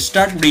 lads. If you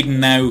start reading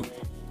now,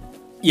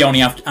 you only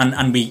have to,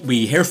 and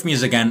we hear from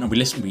you again, and we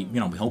listen. We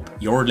hope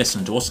you're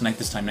listening to us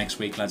this time next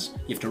week, lads.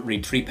 You have to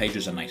read 3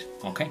 pages a night.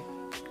 Okay.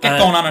 Get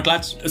going on it,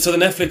 lads. So the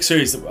Netflix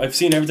series, I've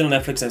seen everything on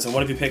Netflix now, so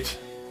what have you picked?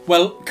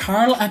 Well,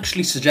 Carl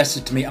actually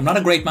suggested to me, I'm not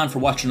a great man for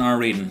watching or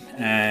reading.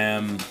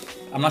 I'm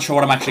not sure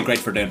what I'm actually great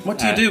for doing. What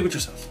do you do with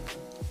yourself?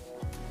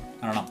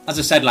 I don't know. As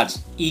I said,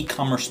 lads,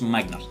 e-commerce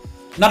magnate.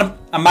 Not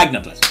a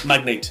magnet, lads.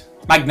 Magnate.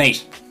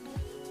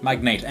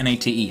 Magnate,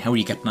 N-A-T-E. How are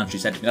you getting on? She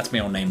said to me. That's my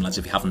own name, lads,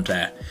 if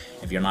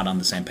you're not on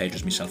the same page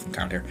as myself and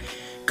Carl here.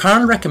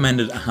 Carl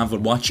recommended I have a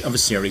watch of a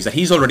series that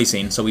he's already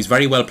seen, so he's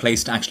very well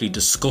placed to actually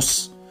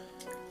discuss,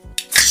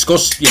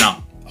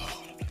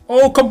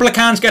 a couple of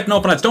cans getting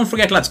open, lads. Don't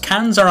forget, lads,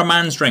 cans are a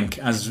man's drink,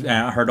 as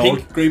I heard.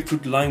 Pink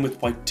grapefruit lime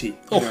with white tea.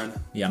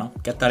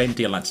 Get that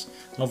into you, lads.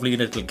 Lovely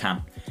little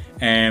can.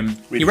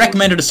 He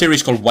recommended a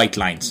series called White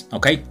Lines,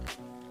 okay?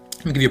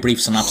 Let me give you a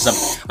brief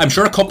synopsis. I'm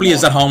sure a couple of you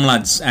at home,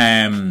 lads,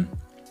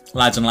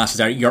 lads and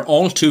lasses, you're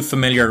all too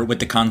familiar with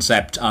the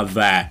concept of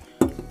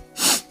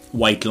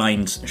white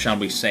lines, shall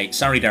we say.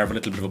 Sorry there for a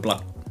little bit of a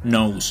block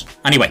nose.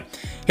 Anyway,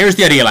 here's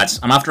the idea, lads.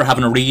 I'm after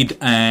having a read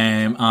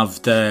of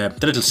the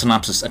little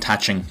synopsis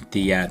attaching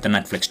the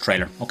Netflix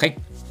trailer. Okay,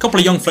 couple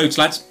of young flutes,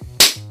 lads.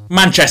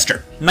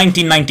 Manchester,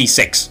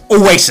 1996,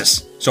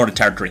 Oasis sort of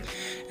territory.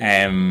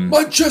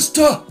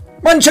 Manchester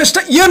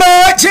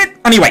United.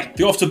 Anyway,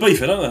 they're off to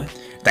Ibiza, don't they?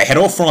 They head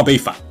off from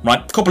Ibiza, right?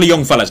 A couple of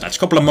young fellas, lads. A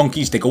couple of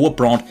monkeys. They go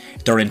abroad.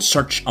 They're in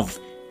search of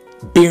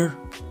beer,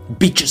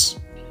 beaches,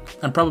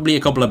 and probably a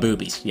couple of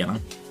boobies.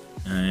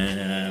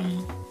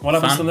 What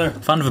happens to them there?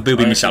 Fan of a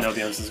boobie myself.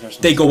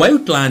 They go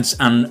out, lads,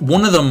 and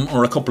one of them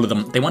or a couple of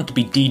them, they want to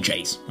be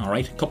DJs. All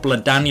right, a couple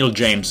of Daniel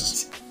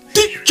Jameses.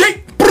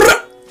 DJ,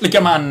 like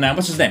your man.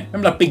 What's his name?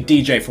 Remember that big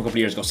DJ from a couple of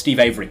years ago, Steve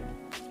Avery.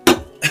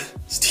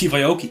 Steve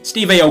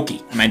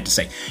Aoki, I meant to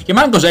say. Your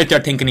man goes out there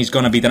thinking he's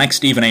going to be the next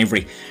Stephen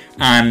Avery,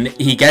 and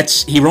he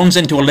runs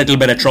into a little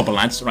bit of trouble,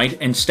 lads. Right?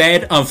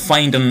 Instead of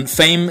finding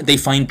fame, they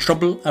find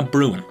trouble a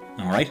brewing.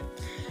 All right.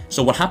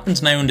 So what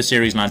happens now in the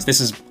series,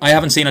 lads, I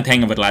haven't seen a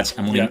thing of it, lads.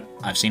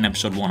 I've seen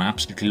episode 1, I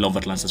absolutely love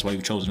it, lads, that's why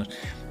we've chosen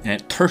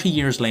it. 30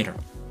 years later,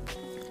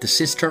 the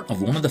sister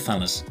of one of the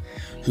fellas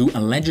who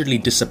allegedly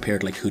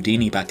disappeared like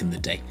Houdini back in the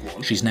day,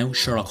 she's now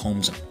Sherlock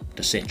Holmes in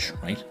the sitch,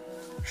 right?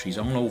 She's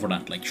all over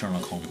that like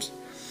Sherlock Holmes.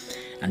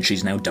 And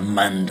she's now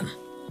demanding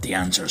the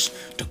answers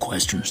to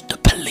questions the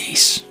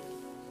police.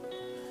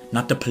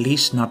 Not the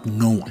police, not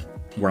no one.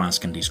 We're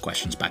asking these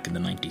questions back in the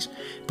 90s.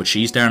 But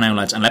she's there now,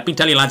 lads. And let me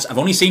tell you, lads, I've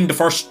only seen the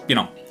first,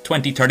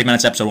 20, 30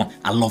 minutes episode 1.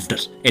 I loved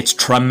it. It's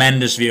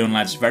tremendous viewing,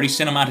 lads. Very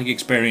cinematic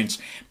experience.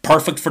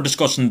 Perfect for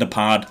discussing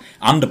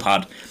on the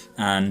pod.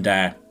 And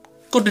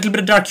good little bit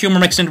of dark humour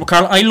mixed into it,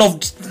 Carl. I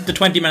loved the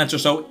 20 minutes or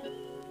so.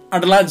 Are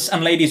the lads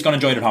and ladies going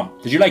to enjoy it at home?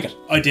 Did you like it?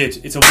 I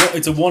did.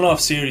 It's a one-off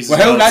series.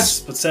 Well,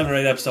 lads? But 7 or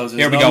 8 episodes.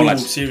 Here we go,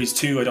 lads. Series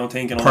 2, I don't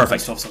think. And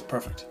perfect. All that stuff, so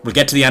perfect. We'll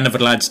get to the end of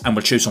it, lads, and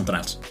we'll choose something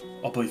else.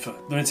 Ibiza.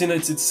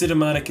 It's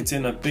cinematic. It's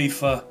in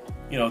Ibiza.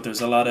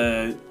 There's a lot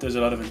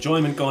of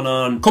enjoyment going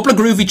on. Couple of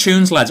groovy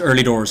tunes, lads.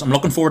 Early doors. I'm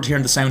looking forward to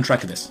hearing the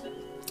soundtrack of this.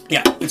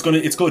 Yeah, it's good.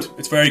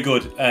 It's very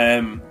good.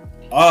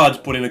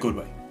 Odd, but in a good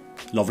way.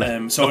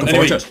 Lovely. So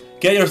anyway,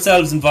 get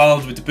yourselves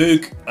involved with the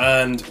book,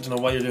 and I don't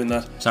know why you're doing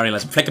that. Sorry,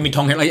 lads. I'm flicking my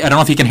tongue here. I don't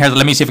know if you can hear that.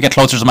 Let me see if I get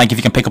closer to the mic. If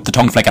you can pick up the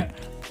tongue flicking.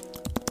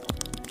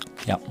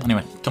 Yeah.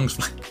 Anyway, tongue's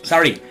flicking.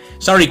 Sorry,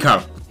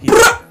 Carl.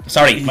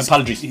 Sorry, my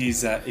apologies.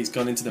 He's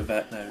gone into the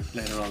vet now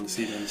later on this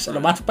evening. So.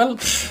 Well,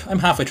 I'm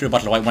halfway through a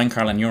bottle of white wine,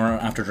 Carl, and you're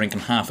after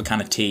drinking half a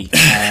can of tea.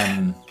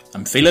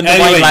 I'm feeling the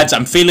wine, lads.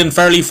 I'm feeling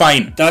fairly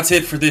fine. That's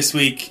it for this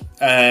week.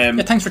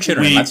 Thanks for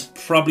tuning in, lads.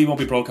 We probably won't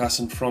be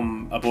broadcasting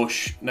from a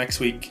bush next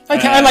week.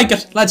 I like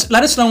it, lads.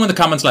 Let us know in the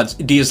comments, lads.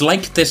 Do you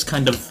like this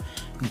kind of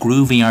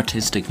groovy,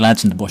 artistic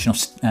lads in the bush?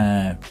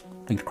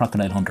 like the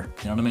crocodile hunter.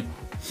 You know what I mean?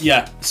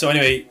 Yeah. So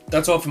anyway,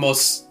 that's all from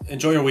us.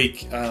 Enjoy your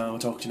week. We'll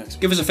talk to you next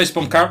week. Give us a fist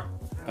bump, Carl.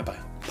 Bye bye.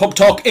 Pub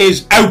Talk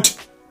is out.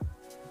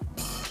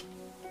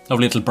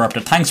 Lovely little burp.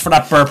 Thanks for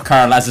that burp,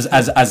 Carl, as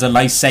a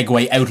nice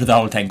segue out of the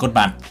whole thing. Good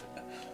man.